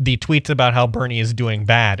 The tweets about how Bernie is doing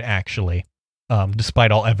bad, actually,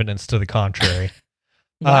 despite all evidence to the contrary.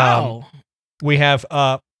 Wow. We have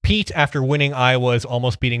Pete, after winning Iowa, is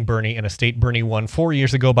almost beating Bernie in a state Bernie won 4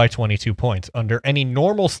 years ago by 22 points. Under any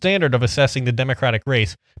normal standard of assessing the Democratic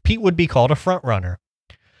race, Pete would be called a frontrunner.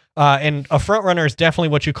 And a frontrunner is definitely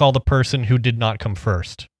what you call the person who did not come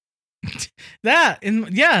first. That's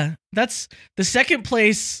the second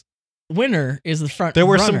place winner is the front. There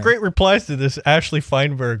were runner. some great replies to this. Ashley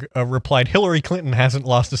Feinberg replied, Hillary Clinton hasn't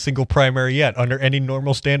lost a single primary yet. Under any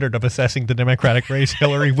normal standard of assessing the Democratic race,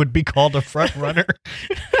 Hillary would be called a front runner.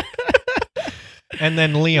 And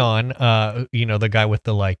then Leon, the guy with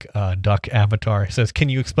the duck avatar, says, can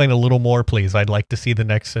you explain a little more, please? I'd like to see the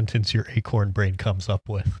next sentence your acorn brain comes up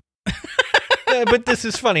with. But this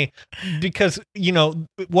is funny because,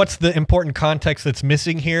 what's the important context that's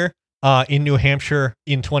missing here? In New Hampshire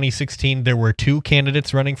in 2016, there were 2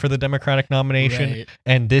 candidates running for the Democratic nomination. Right.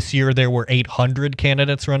 And this year there were 800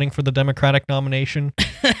 candidates running for the Democratic nomination.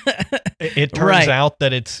 It turns out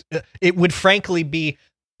that it would frankly be,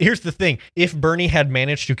 here's the thing. If Bernie had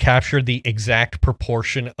managed to capture the exact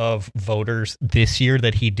proportion of voters this year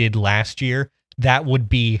that he did last year, that would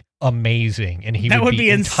be amazing, and he would be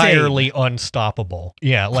entirely unstoppable.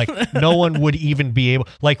 Yeah, no one would even be able,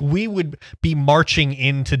 we would be marching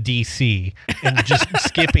into DC and just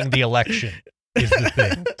skipping the election is the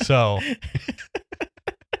thing. So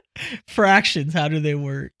fractions, how do they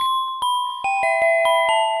work?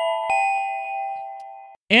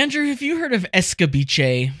 Andrew, have you heard of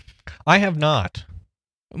escabeche? I have not.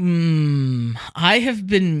 I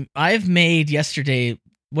have made yesterday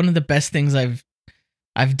one of the best things I've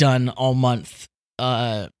done all month.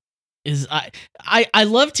 Is I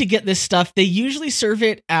love to get this stuff. They usually serve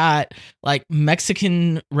it at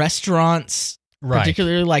Mexican restaurants,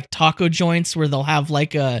 particularly taco joints, where they'll have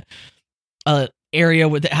a area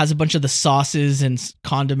that has a bunch of the sauces and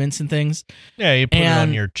condiments and things. Yeah, you put it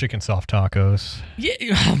on your chicken soft tacos. Yeah.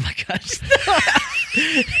 Oh my gosh.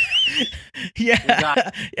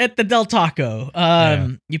 Yeah, at the Del Taco.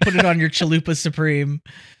 You put it on your Chalupa Supreme.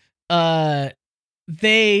 They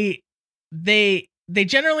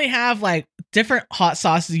generally have different hot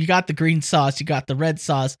sauces. You got the green sauce, you got the red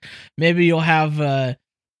sauce. Maybe you'll have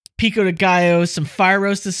pico de gallo, some fire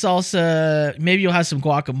roasted salsa. Maybe you'll have some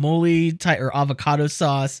guacamole or avocado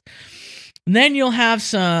sauce. And then you'll have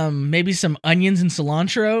some onions and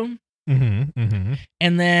cilantro. And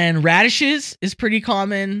then radishes is pretty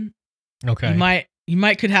common. Okay. You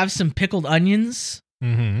might could have some pickled onions.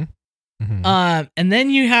 And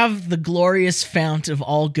then you have the glorious fount of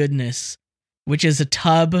all goodness, which is a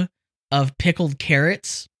tub of pickled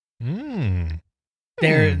carrots.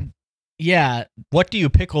 They're yeah. What do you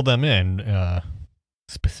pickle them in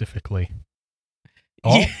specifically?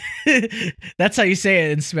 Oh, that's how you say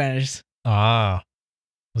it in Spanish. Zanahoria.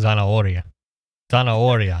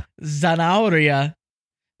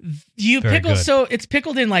 You pickle good. So it's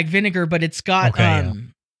pickled in vinegar, but it's got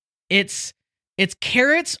it's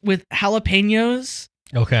carrots with jalapenos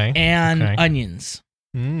and onions.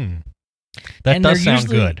 That does sound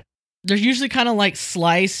good. They're usually kind of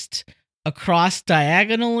sliced across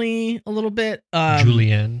diagonally a little bit.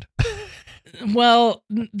 Julienne. Well,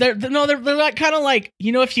 they're not kind of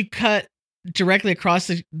if you cut directly across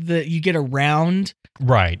you get a round.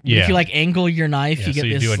 Right. Yeah. If you angle your knife, you get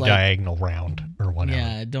this. You do a diagonal round or whatever.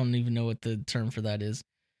 Yeah, I don't even know what the term for that is.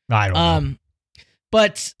 I don't know.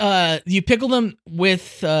 But you pickle them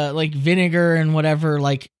with vinegar and whatever,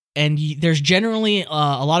 and there's generally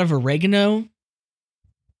a lot of oregano.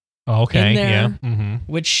 Okay, in there, yeah. Mm-hmm.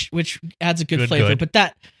 Which adds a good flavor. But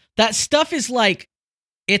that stuff is like,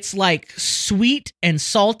 it's like sweet and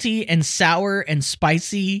salty and sour and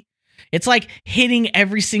spicy. It's like hitting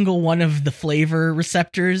every single one of the flavor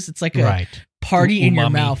receptors. It's like a party in your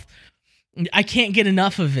mouth. I can't get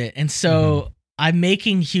enough of it. And so I'm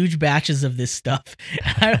making huge batches of this stuff.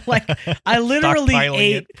 I literally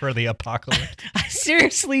ate it for the apocalypse.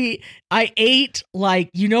 I ate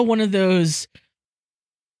like, one of those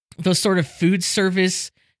sort of food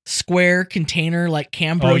service square container like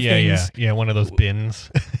Cambro things. Yeah, one of those bins.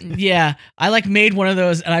 Yeah, I like made one of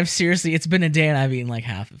those, and it's been a day and I've eaten like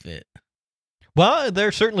half of it. Well, there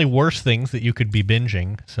are certainly worse things that you could be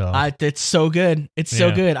binging. So it's so good. It's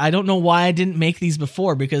so good. I don't know why I didn't make these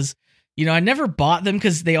before, because I never bought them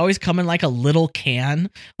because they always come in like a little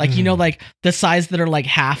can, like like the size that are like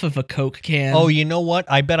half of a Coke can. Oh, you know what?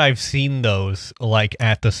 I bet I've seen those like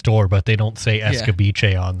at the store, but they don't say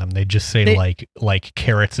escabeche on them. They just say like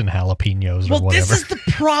carrots and jalapenos or whatever. Well, this is the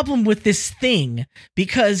problem with this thing,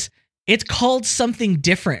 because it's called something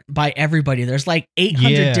different by everybody. There's like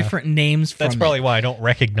 800 different names from That's probably why I don't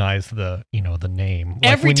recognize the name.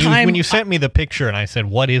 Like when you sent me the picture and I said,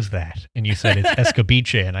 "What is that?" and you said it's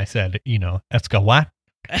escabeche, and I said, "Esca what?"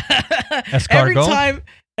 Escargot.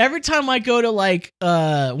 Every time I go to like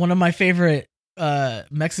one of my favorite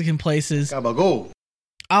Mexican places, I'll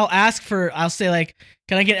say like,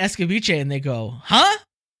 "Can I get escabeche?" and they go, "Huh?"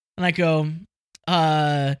 and I go,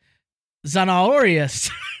 zanahorias.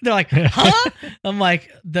 They're like, huh? I'm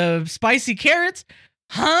like, the spicy carrots?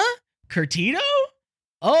 Huh? Curtido?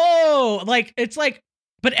 Oh, like, it's like,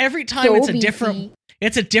 but every time it's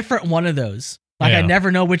a different one of those. Like, I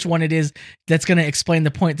never know which one it is that's going to explain the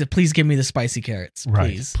point that please give me the spicy carrots.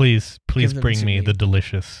 Please bring me the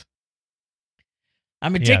delicious.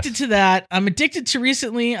 I'm addicted to that. I'm addicted to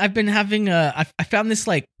recently, I've been having I found this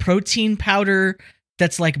like protein powder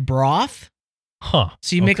that's like broth. Huh.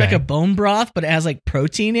 So you make like a bone broth, but it has like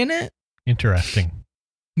protein in it. Interesting.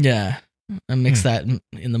 Yeah. I mix that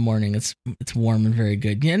in the morning. It's warm and very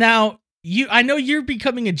good. Yeah. Now I know you're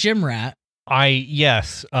becoming a gym rat.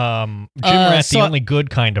 Yes. Gym rat's the only good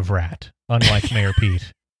kind of rat, unlike Mayor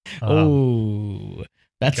Pete.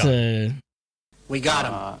 That's we got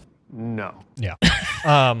him. No. Yeah.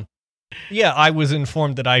 Yeah, I was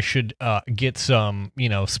informed that I should get some,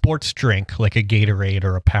 sports drink like a Gatorade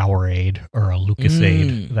or a Powerade or a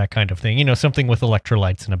Lucasade, that kind of thing. Something with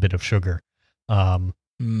electrolytes and a bit of sugar to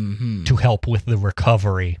help with the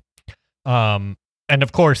recovery. And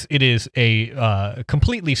of course, it is a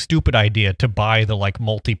completely stupid idea to buy the like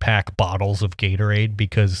multi-pack bottles of Gatorade,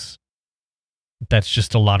 because that's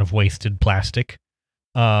just a lot of wasted plastic.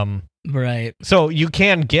 Right. So you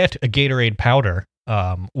can get a Gatorade powder.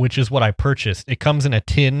 Which is what I purchased. It comes in a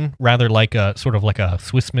tin, rather like a sort of like a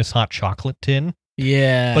Swiss Miss hot chocolate tin.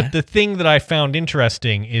 Yeah. But the thing that I found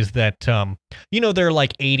interesting is that, there are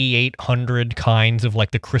like 8,800 kinds of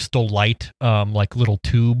like the Crystal Light, like little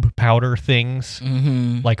tube powder things,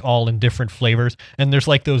 like all in different flavors. And there's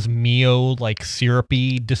like those Mio, like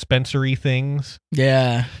syrupy dispensary things.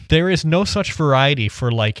 Yeah. There is no such variety for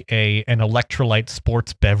like an electrolyte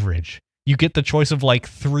sports beverage. You get the choice of like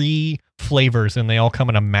 3 flavors, and they all come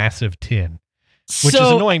in a massive tin, which is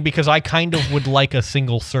annoying because I kind of would like a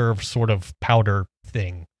single serve sort of powder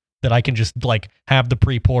thing that I can just like have the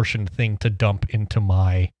pre-portioned thing to dump into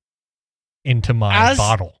my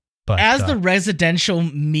bottle. But as the residential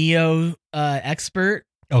Mio expert,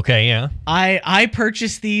 okay, yeah, I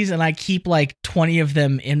purchased these and I keep like 20 of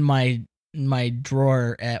them in my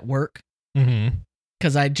drawer at work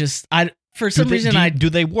because for some reason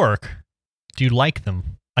do they work? Do you like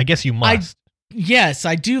them? I guess you must. Yes,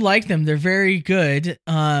 I do like them. They're very good.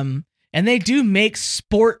 And they do make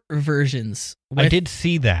sport versions. I did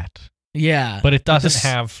see that. Yeah. But it doesn't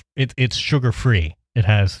have it's sugar free. It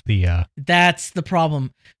has the That's the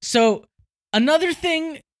problem. So another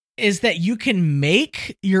thing is that you can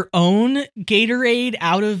make your own Gatorade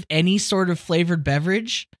out of any sort of flavored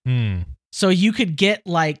beverage. So you could get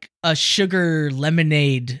like a sugar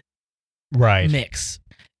lemonade mix.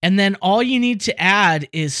 And then all you need to add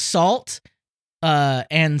is salt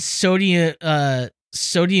and sodium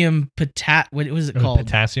what was it called?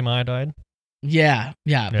 Potassium iodide? Yeah,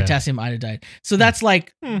 potassium iodide. So that's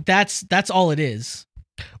like that's all it is.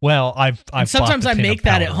 Well, I've sometimes I make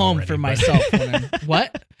that at home already, for myself.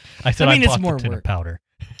 What? I said I it's bought more the tin work. of powder.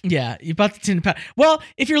 Yeah, you bought the tin of powder. Well,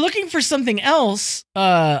 if you're looking for something else,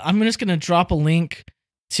 I'm just gonna drop a link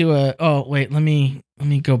to a. Oh wait, let me let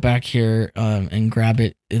me go back here and grab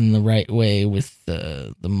it in the right way with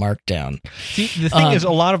the markdown. See, the thing is, a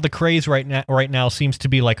lot of the craze right now seems to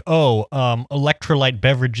be like, electrolyte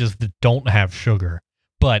beverages that don't have sugar.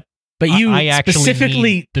 But I actually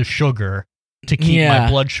specifically need the sugar to keep my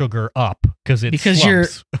blood sugar up because you're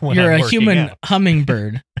a human out.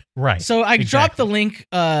 Hummingbird. Right. So I dropped the link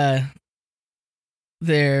there.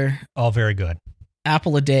 Oh, very good.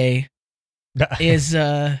 Apple a day is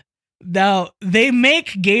now they make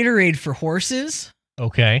Gatorade for horses.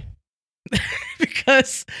 Okay.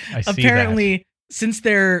 Because apparently since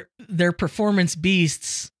they're performance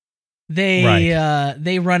beasts,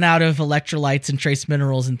 they run out of electrolytes and trace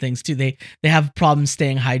minerals and things too. They have problems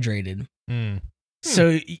staying hydrated.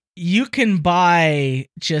 So you can buy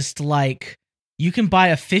a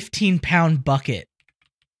 15-pound bucket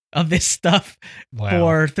of this stuff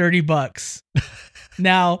for $30.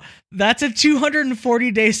 Now, that's a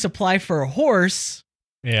 240-day supply for a horse.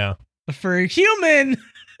 Yeah. For a human,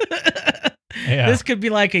 this could be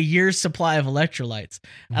like a year's supply of electrolytes.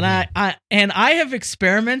 And I have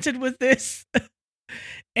experimented with this,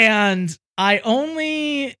 and I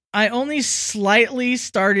only slightly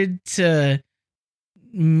started to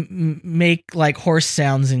make like horse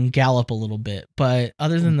sounds and gallop a little bit, but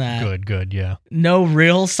other than that, good, yeah, no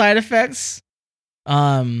real side effects.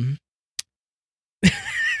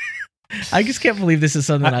 I just can't believe this is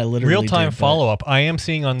something I literally real-time follow-up. I am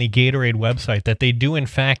seeing on the Gatorade website that they do in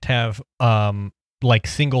fact have like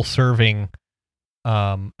single serving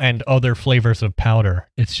and other flavors of powder.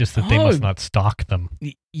 It's just that they must not stock them.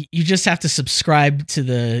 You just have to subscribe to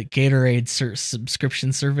the Gatorade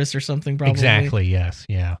subscription service or something, probably. Exactly, yes.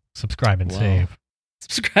 Yeah. Subscribe and save.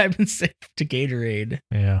 Subscribe and save to Gatorade.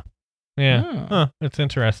 Yeah. Yeah. Oh. It's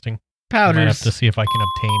interesting. Powders. I might have to see if I can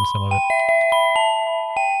obtain some of it.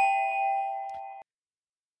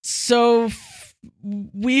 So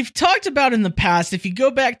we've talked about in the past, if you go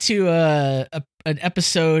back to an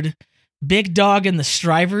episode, Big Dog and the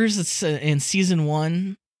Strivers, it's in season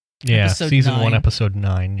 1. Yeah, season 1, episode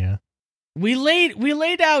 9, yeah. We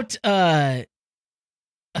laid out a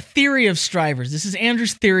theory of strivers. This is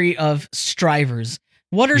Andrew's theory of strivers.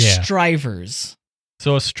 What are strivers?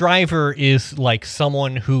 So a striver is like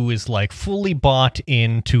someone who is like fully bought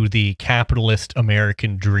into the capitalist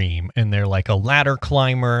American dream, and they're like a ladder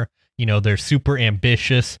climber. You know, they're super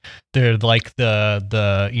ambitious. They're like they're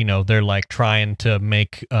like trying to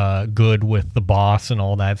make good with the boss and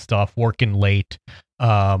all that stuff, working late.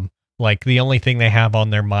 Like the only thing they have on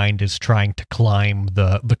their mind is trying to climb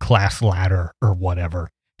the class ladder or whatever.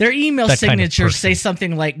 Their email signatures say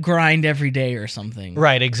something like grind every day or something.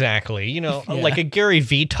 Right, exactly. You know, like a Gary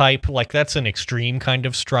V type, like that's an extreme kind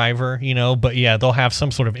of striver, you know, but yeah, they'll have some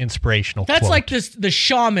sort of inspirational That's quote. like the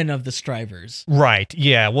shaman of the strivers. Right,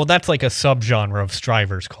 yeah. Well, that's like a subgenre of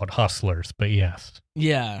strivers called hustlers, but yes.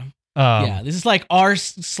 Yeah. This is like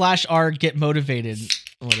r/r get motivated,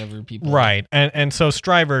 whatever people. Right, and so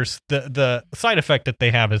strivers, the side effect that they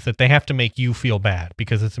have is that they have to make you feel bad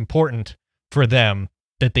because it's important for them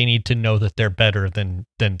that they need to know that they're better than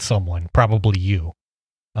someone, probably you.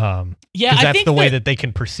 Because that's the way that they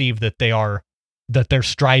can perceive that that their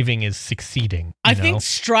striving is succeeding. I think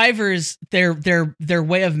strivers, their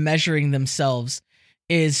way of measuring themselves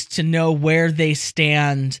is to know where they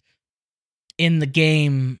stand in the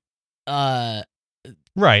game. Right,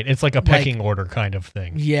 it's like a pecking order kind of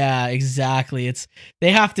thing. Yeah, exactly.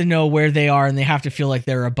 They have to know where they are, and they have to feel like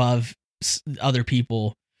they're above other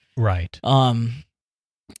people. Right.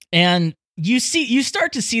 And you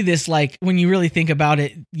start to see this, like, when you really think about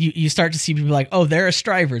it, you start to see people like, oh, they're a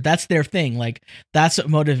striver. That's their thing. Like, that's what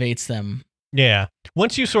motivates them. Yeah.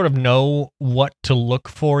 Once you sort of know what to look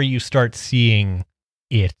for, you start seeing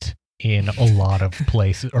it in a lot of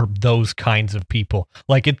places, or those kinds of people.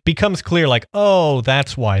 Like, it becomes clear, like, oh,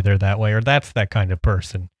 that's why they're that way, or that's that kind of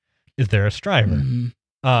person. Is there a striver? Mm-hmm.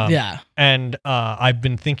 And I've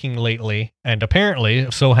been thinking lately, and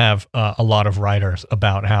apparently so have a lot of writers,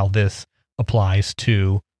 about how this applies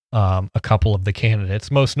to a couple of the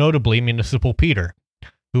candidates, most notably Municipal Peter,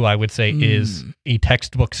 who I would say is a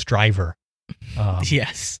textbook striver.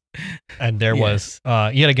 Yes. And there was,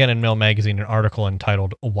 yet again in Mail Magazine, an article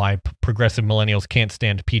entitled Why Progressive Millennials Can't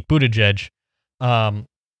Stand Pete Buttigieg. And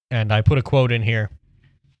I put a quote in here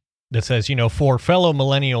that says, for fellow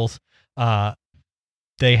millennials,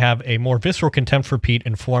 they have a more visceral contempt for Pete,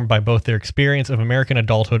 informed by both their experience of American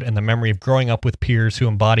adulthood and the memory of growing up with peers who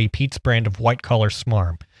embody Pete's brand of white-collar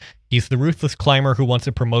smarm. He's the ruthless climber who wants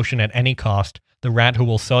a promotion at any cost, the rat who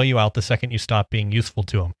will sell you out the second you stop being useful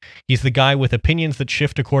to him. He's the guy with opinions that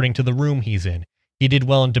shift according to the room he's in. He did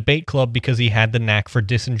well in debate club because he had the knack for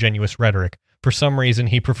disingenuous rhetoric, for some reason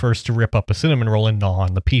he prefers to rip up a cinnamon roll and gnaw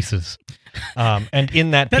on the pieces. And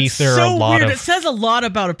in that piece, there are a lot weird. of. It says a lot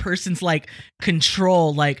about a person's like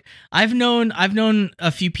control. Like I've known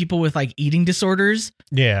a few people with like eating disorders.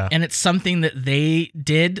 Yeah. And it's something that they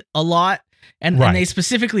did a lot. And they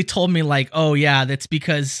specifically told me like, oh yeah, that's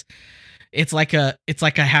because it's like I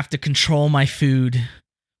have to control my food.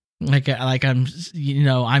 Like I'm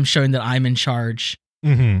showing that I'm in charge.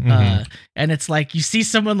 And it's like you see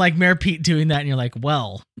someone like Mayor Pete doing that and you're like,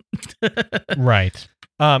 well. Right.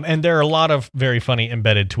 And there are a lot of very funny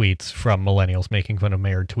embedded tweets from millennials making fun of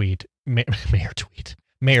Mayor Pete in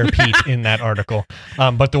that article.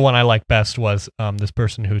 But the one I like best was this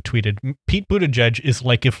person who tweeted, Pete Buttigieg is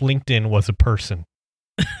like if LinkedIn was a person.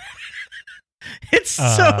 It's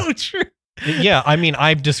so true. Yeah, I mean,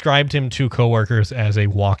 I've described him to coworkers as a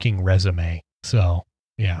walking resume. So,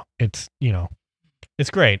 yeah, it's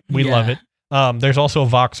great. We love it. There's also a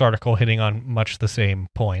Vox article hitting on much the same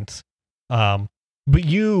points. But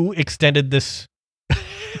you extended this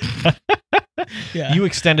you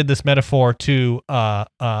extended this metaphor to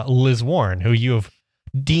Liz Warren, who you have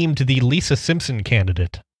deemed the Lisa Simpson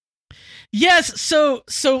candidate. Yes, so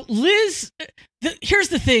Liz, here's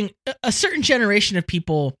the thing, a certain generation of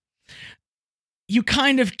people, you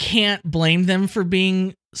kind of can't blame them for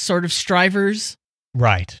being sort of strivers.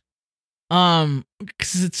 Right.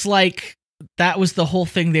 Because it's like that was the whole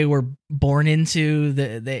thing they were born into.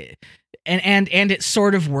 And it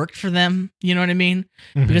sort of worked for them, you know what I mean?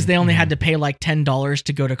 Because they only had to pay like $10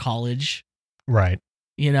 to go to college. Right.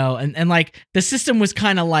 You know, and like the system was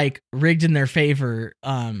kind of like rigged in their favor.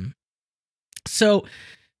 So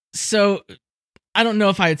I don't know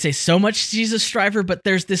if I would say so much she's a striver, but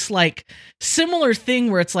there's this like similar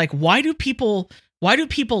thing where it's like, why do people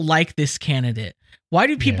like this candidate? Why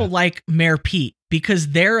do people like Mayor Pete? Because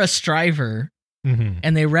they're a striver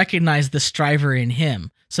and they recognize the striver in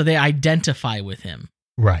him. So they identify with him.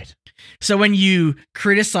 Right. So when you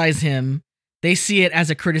criticize him, they see it as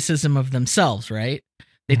a criticism of themselves, right?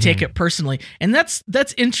 They take it personally. And that's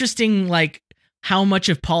interesting, like how much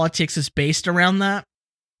of politics is based around that.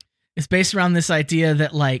 It's based around this idea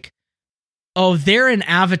that like, oh, they're an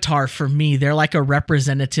avatar for me. They're like a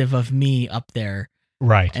representative of me up there.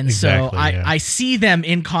 Right. And exactly, so I see them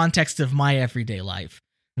in context of my everyday life.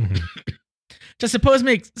 Which I suppose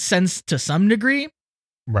makes sense to some degree.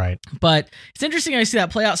 Right. But it's interesting I see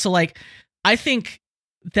that play out. So like, I think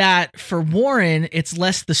that for Warren, it's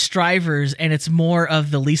less the strivers and it's more of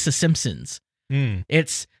the Lisa Simpsons.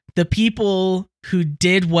 It's the people who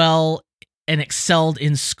did well and excelled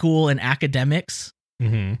in school and academics.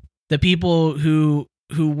 The people who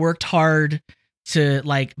worked hard to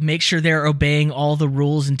like make sure they're obeying all the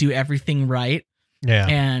rules and do everything right. Yeah.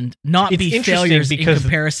 And not be failures in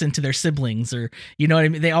comparison to their siblings, or you know what I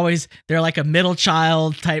mean? They're like a middle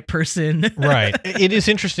child type person. Right. It is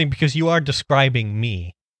interesting because you are describing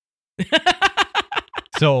me.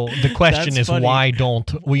 So the question is, funny.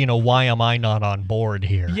 Why am I not on board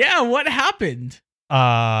here? Yeah, what happened?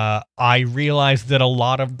 I realized that a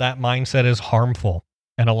lot of that mindset is harmful,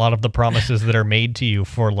 and a lot of the promises that are made to you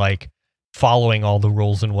for like following all the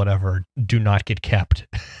rules and whatever do not get kept.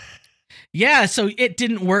 Yeah, so it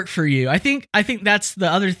didn't work for you. I think that's the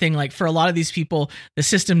other thing. Like for a lot of these people, the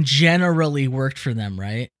system generally worked for them,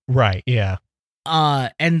 right? Right. Yeah.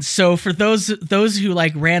 And so for those who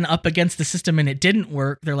like ran up against the system and it didn't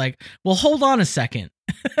work, they're like, well, hold on a second.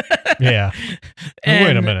 Yeah.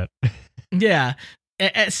 Wait a minute. Yeah.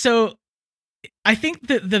 So I think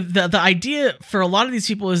the idea for a lot of these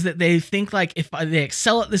people is that they think like if they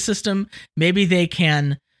excel at the system, maybe they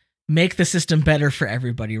can make the system better for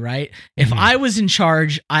everybody, right? If I was in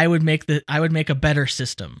charge, I would make a better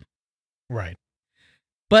system. Right.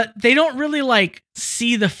 But they don't really like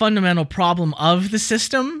see the fundamental problem of the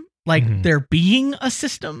system, like there being a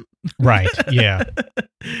system. Right. Yeah.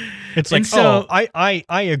 It's like,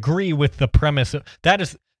 I agree with the premise.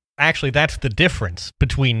 That's the difference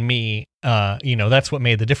between me. That's what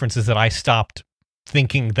made the difference, is that I stopped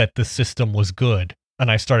thinking that the system was good and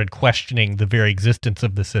I started questioning the very existence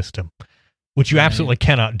of the system, which you absolutely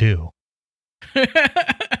cannot do.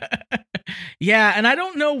 Yeah, and I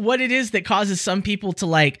don't know what it is that causes some people to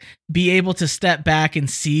like be able to step back and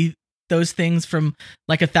see those things from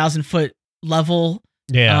like 1,000-foot level.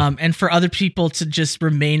 Yeah. And for other people to just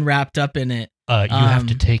remain wrapped up in it. You have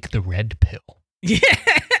to take the red pill. Yeah.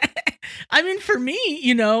 I mean, for me,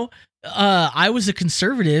 I was a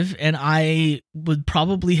conservative and I would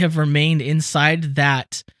probably have remained inside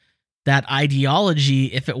that ideology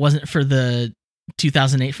if it wasn't for the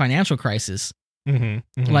 2008 financial crisis.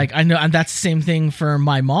 Like I know, and that's the same thing for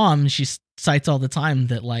my mom. She cites all the time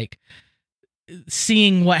that like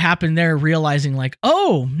seeing what happened there, realizing like,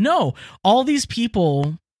 oh no, all these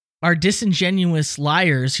people are disingenuous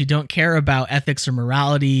liars who don't care about ethics or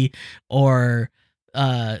morality or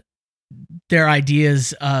their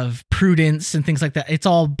ideas of prudence and things like that. It's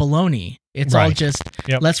all baloney. It's all just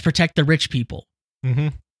let's protect the rich people. Mm-hmm.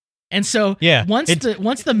 And so once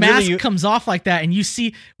the mask comes off like that, and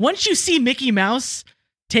once you see Mickey Mouse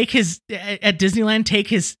take at Disneyland, take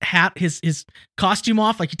his hat, his costume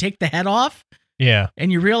off, like you take the head off,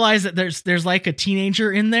 and you realize that there's like a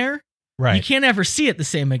teenager in there, right? You can't ever see it the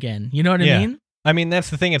same again. You know what I mean? I mean, that's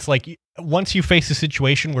the thing. It's like once you face a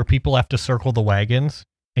situation where people have to circle the wagons,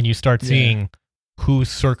 and you start seeing who's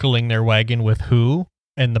circling their wagon with who,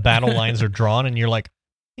 and the battle lines are drawn, and you're like,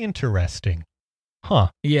 interesting.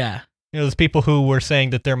 Huh. Yeah. Those people who were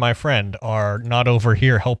saying that they're my friend are not over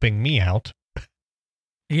here helping me out.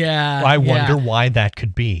 Yeah. I wonder why that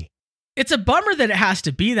could be. It's a bummer that it has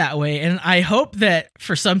to be that way. And I hope that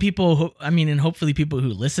for some people and hopefully people who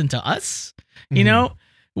listen to us, you know,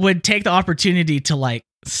 would take the opportunity to like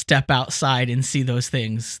step outside and see those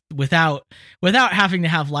things without having to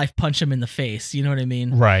have life punch them in the face. You know what I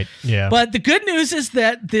mean? Right. Yeah. But the good news is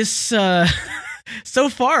that this, so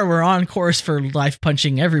far, we're on course for life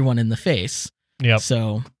punching everyone in the face. Yep.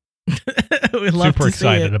 So we'd love super to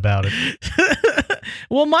excited see it. about it.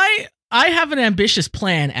 Well, I have an ambitious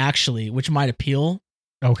plan actually, which might appeal.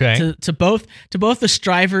 Okay. To both the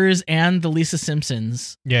Strivers and the Lisa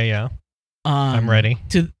Simpsons. Yeah. I'm ready.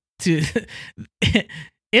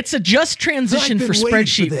 It's a just transition for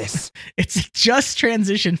spreadsheet. It's a just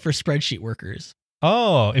transition for spreadsheet workers.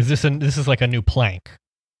 Oh, this is like a new plank?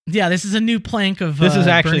 Yeah, this is a new plank of. This is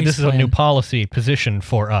a new policy position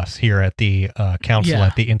for us here at the council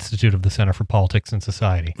at the Institute of the Center for Politics and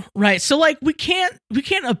Society. Right. So like we can't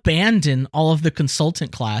abandon all of the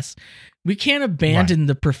consultant class. We can't abandon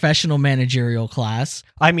the professional managerial class.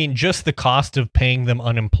 I mean, just the cost of paying them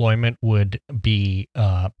unemployment would be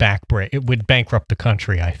it would bankrupt the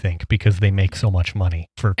country, I think, because they make so much money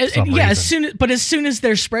for some reason. As soon as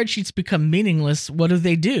their spreadsheets become meaningless, what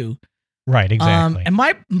do? Right, exactly. And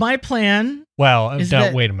my plan. Well,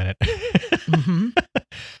 wait a minute. Mm-hmm.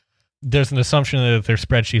 There's an assumption that their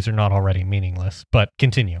spreadsheets are not already meaningless, but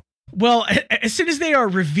continue. Well, as soon as they are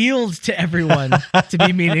revealed to everyone to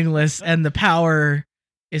be meaningless and the power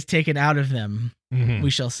is taken out of them, we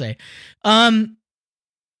shall say,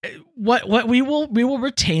 what we will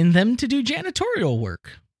retain them to do janitorial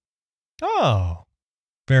work. Oh,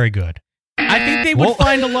 very good. I think they would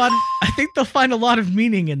find a lot. I think they'll find a lot of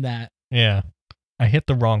meaning in that. Yeah, I hit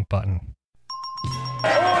the wrong button.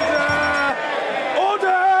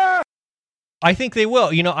 I think they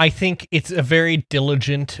will. You know, I think it's a very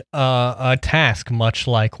diligent task, much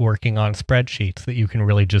like working on spreadsheets that you can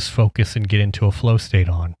really just focus and get into a flow state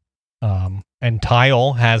on. And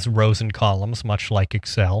Tile has rows and columns, much like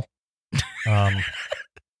Excel. Yeah,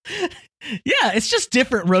 it's just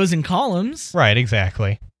different rows and columns. Right,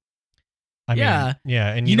 exactly. I mean,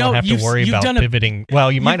 and you don't have to worry about pivoting.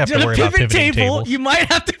 Well, you might have to worry about pivoting tables. You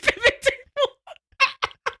might have to pivot table.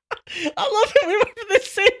 I love it. We went for the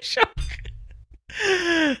same joke.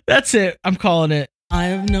 That's it. I'm calling it. I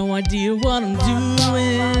have no idea what I'm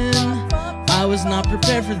doing. I was not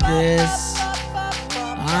prepared for this.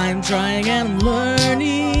 I'm trying and I'm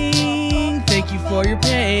learning. Thank you for your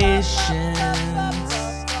patience.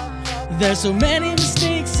 There's so many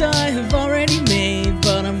mistakes I have already made,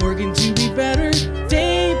 but I'm working to be better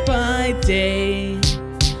day by day.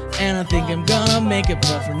 And I think I'm gonna make it,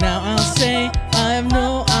 but for now I'll say I have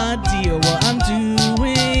no idea what I'm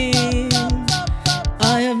doing.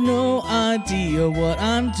 I have no idea what I'm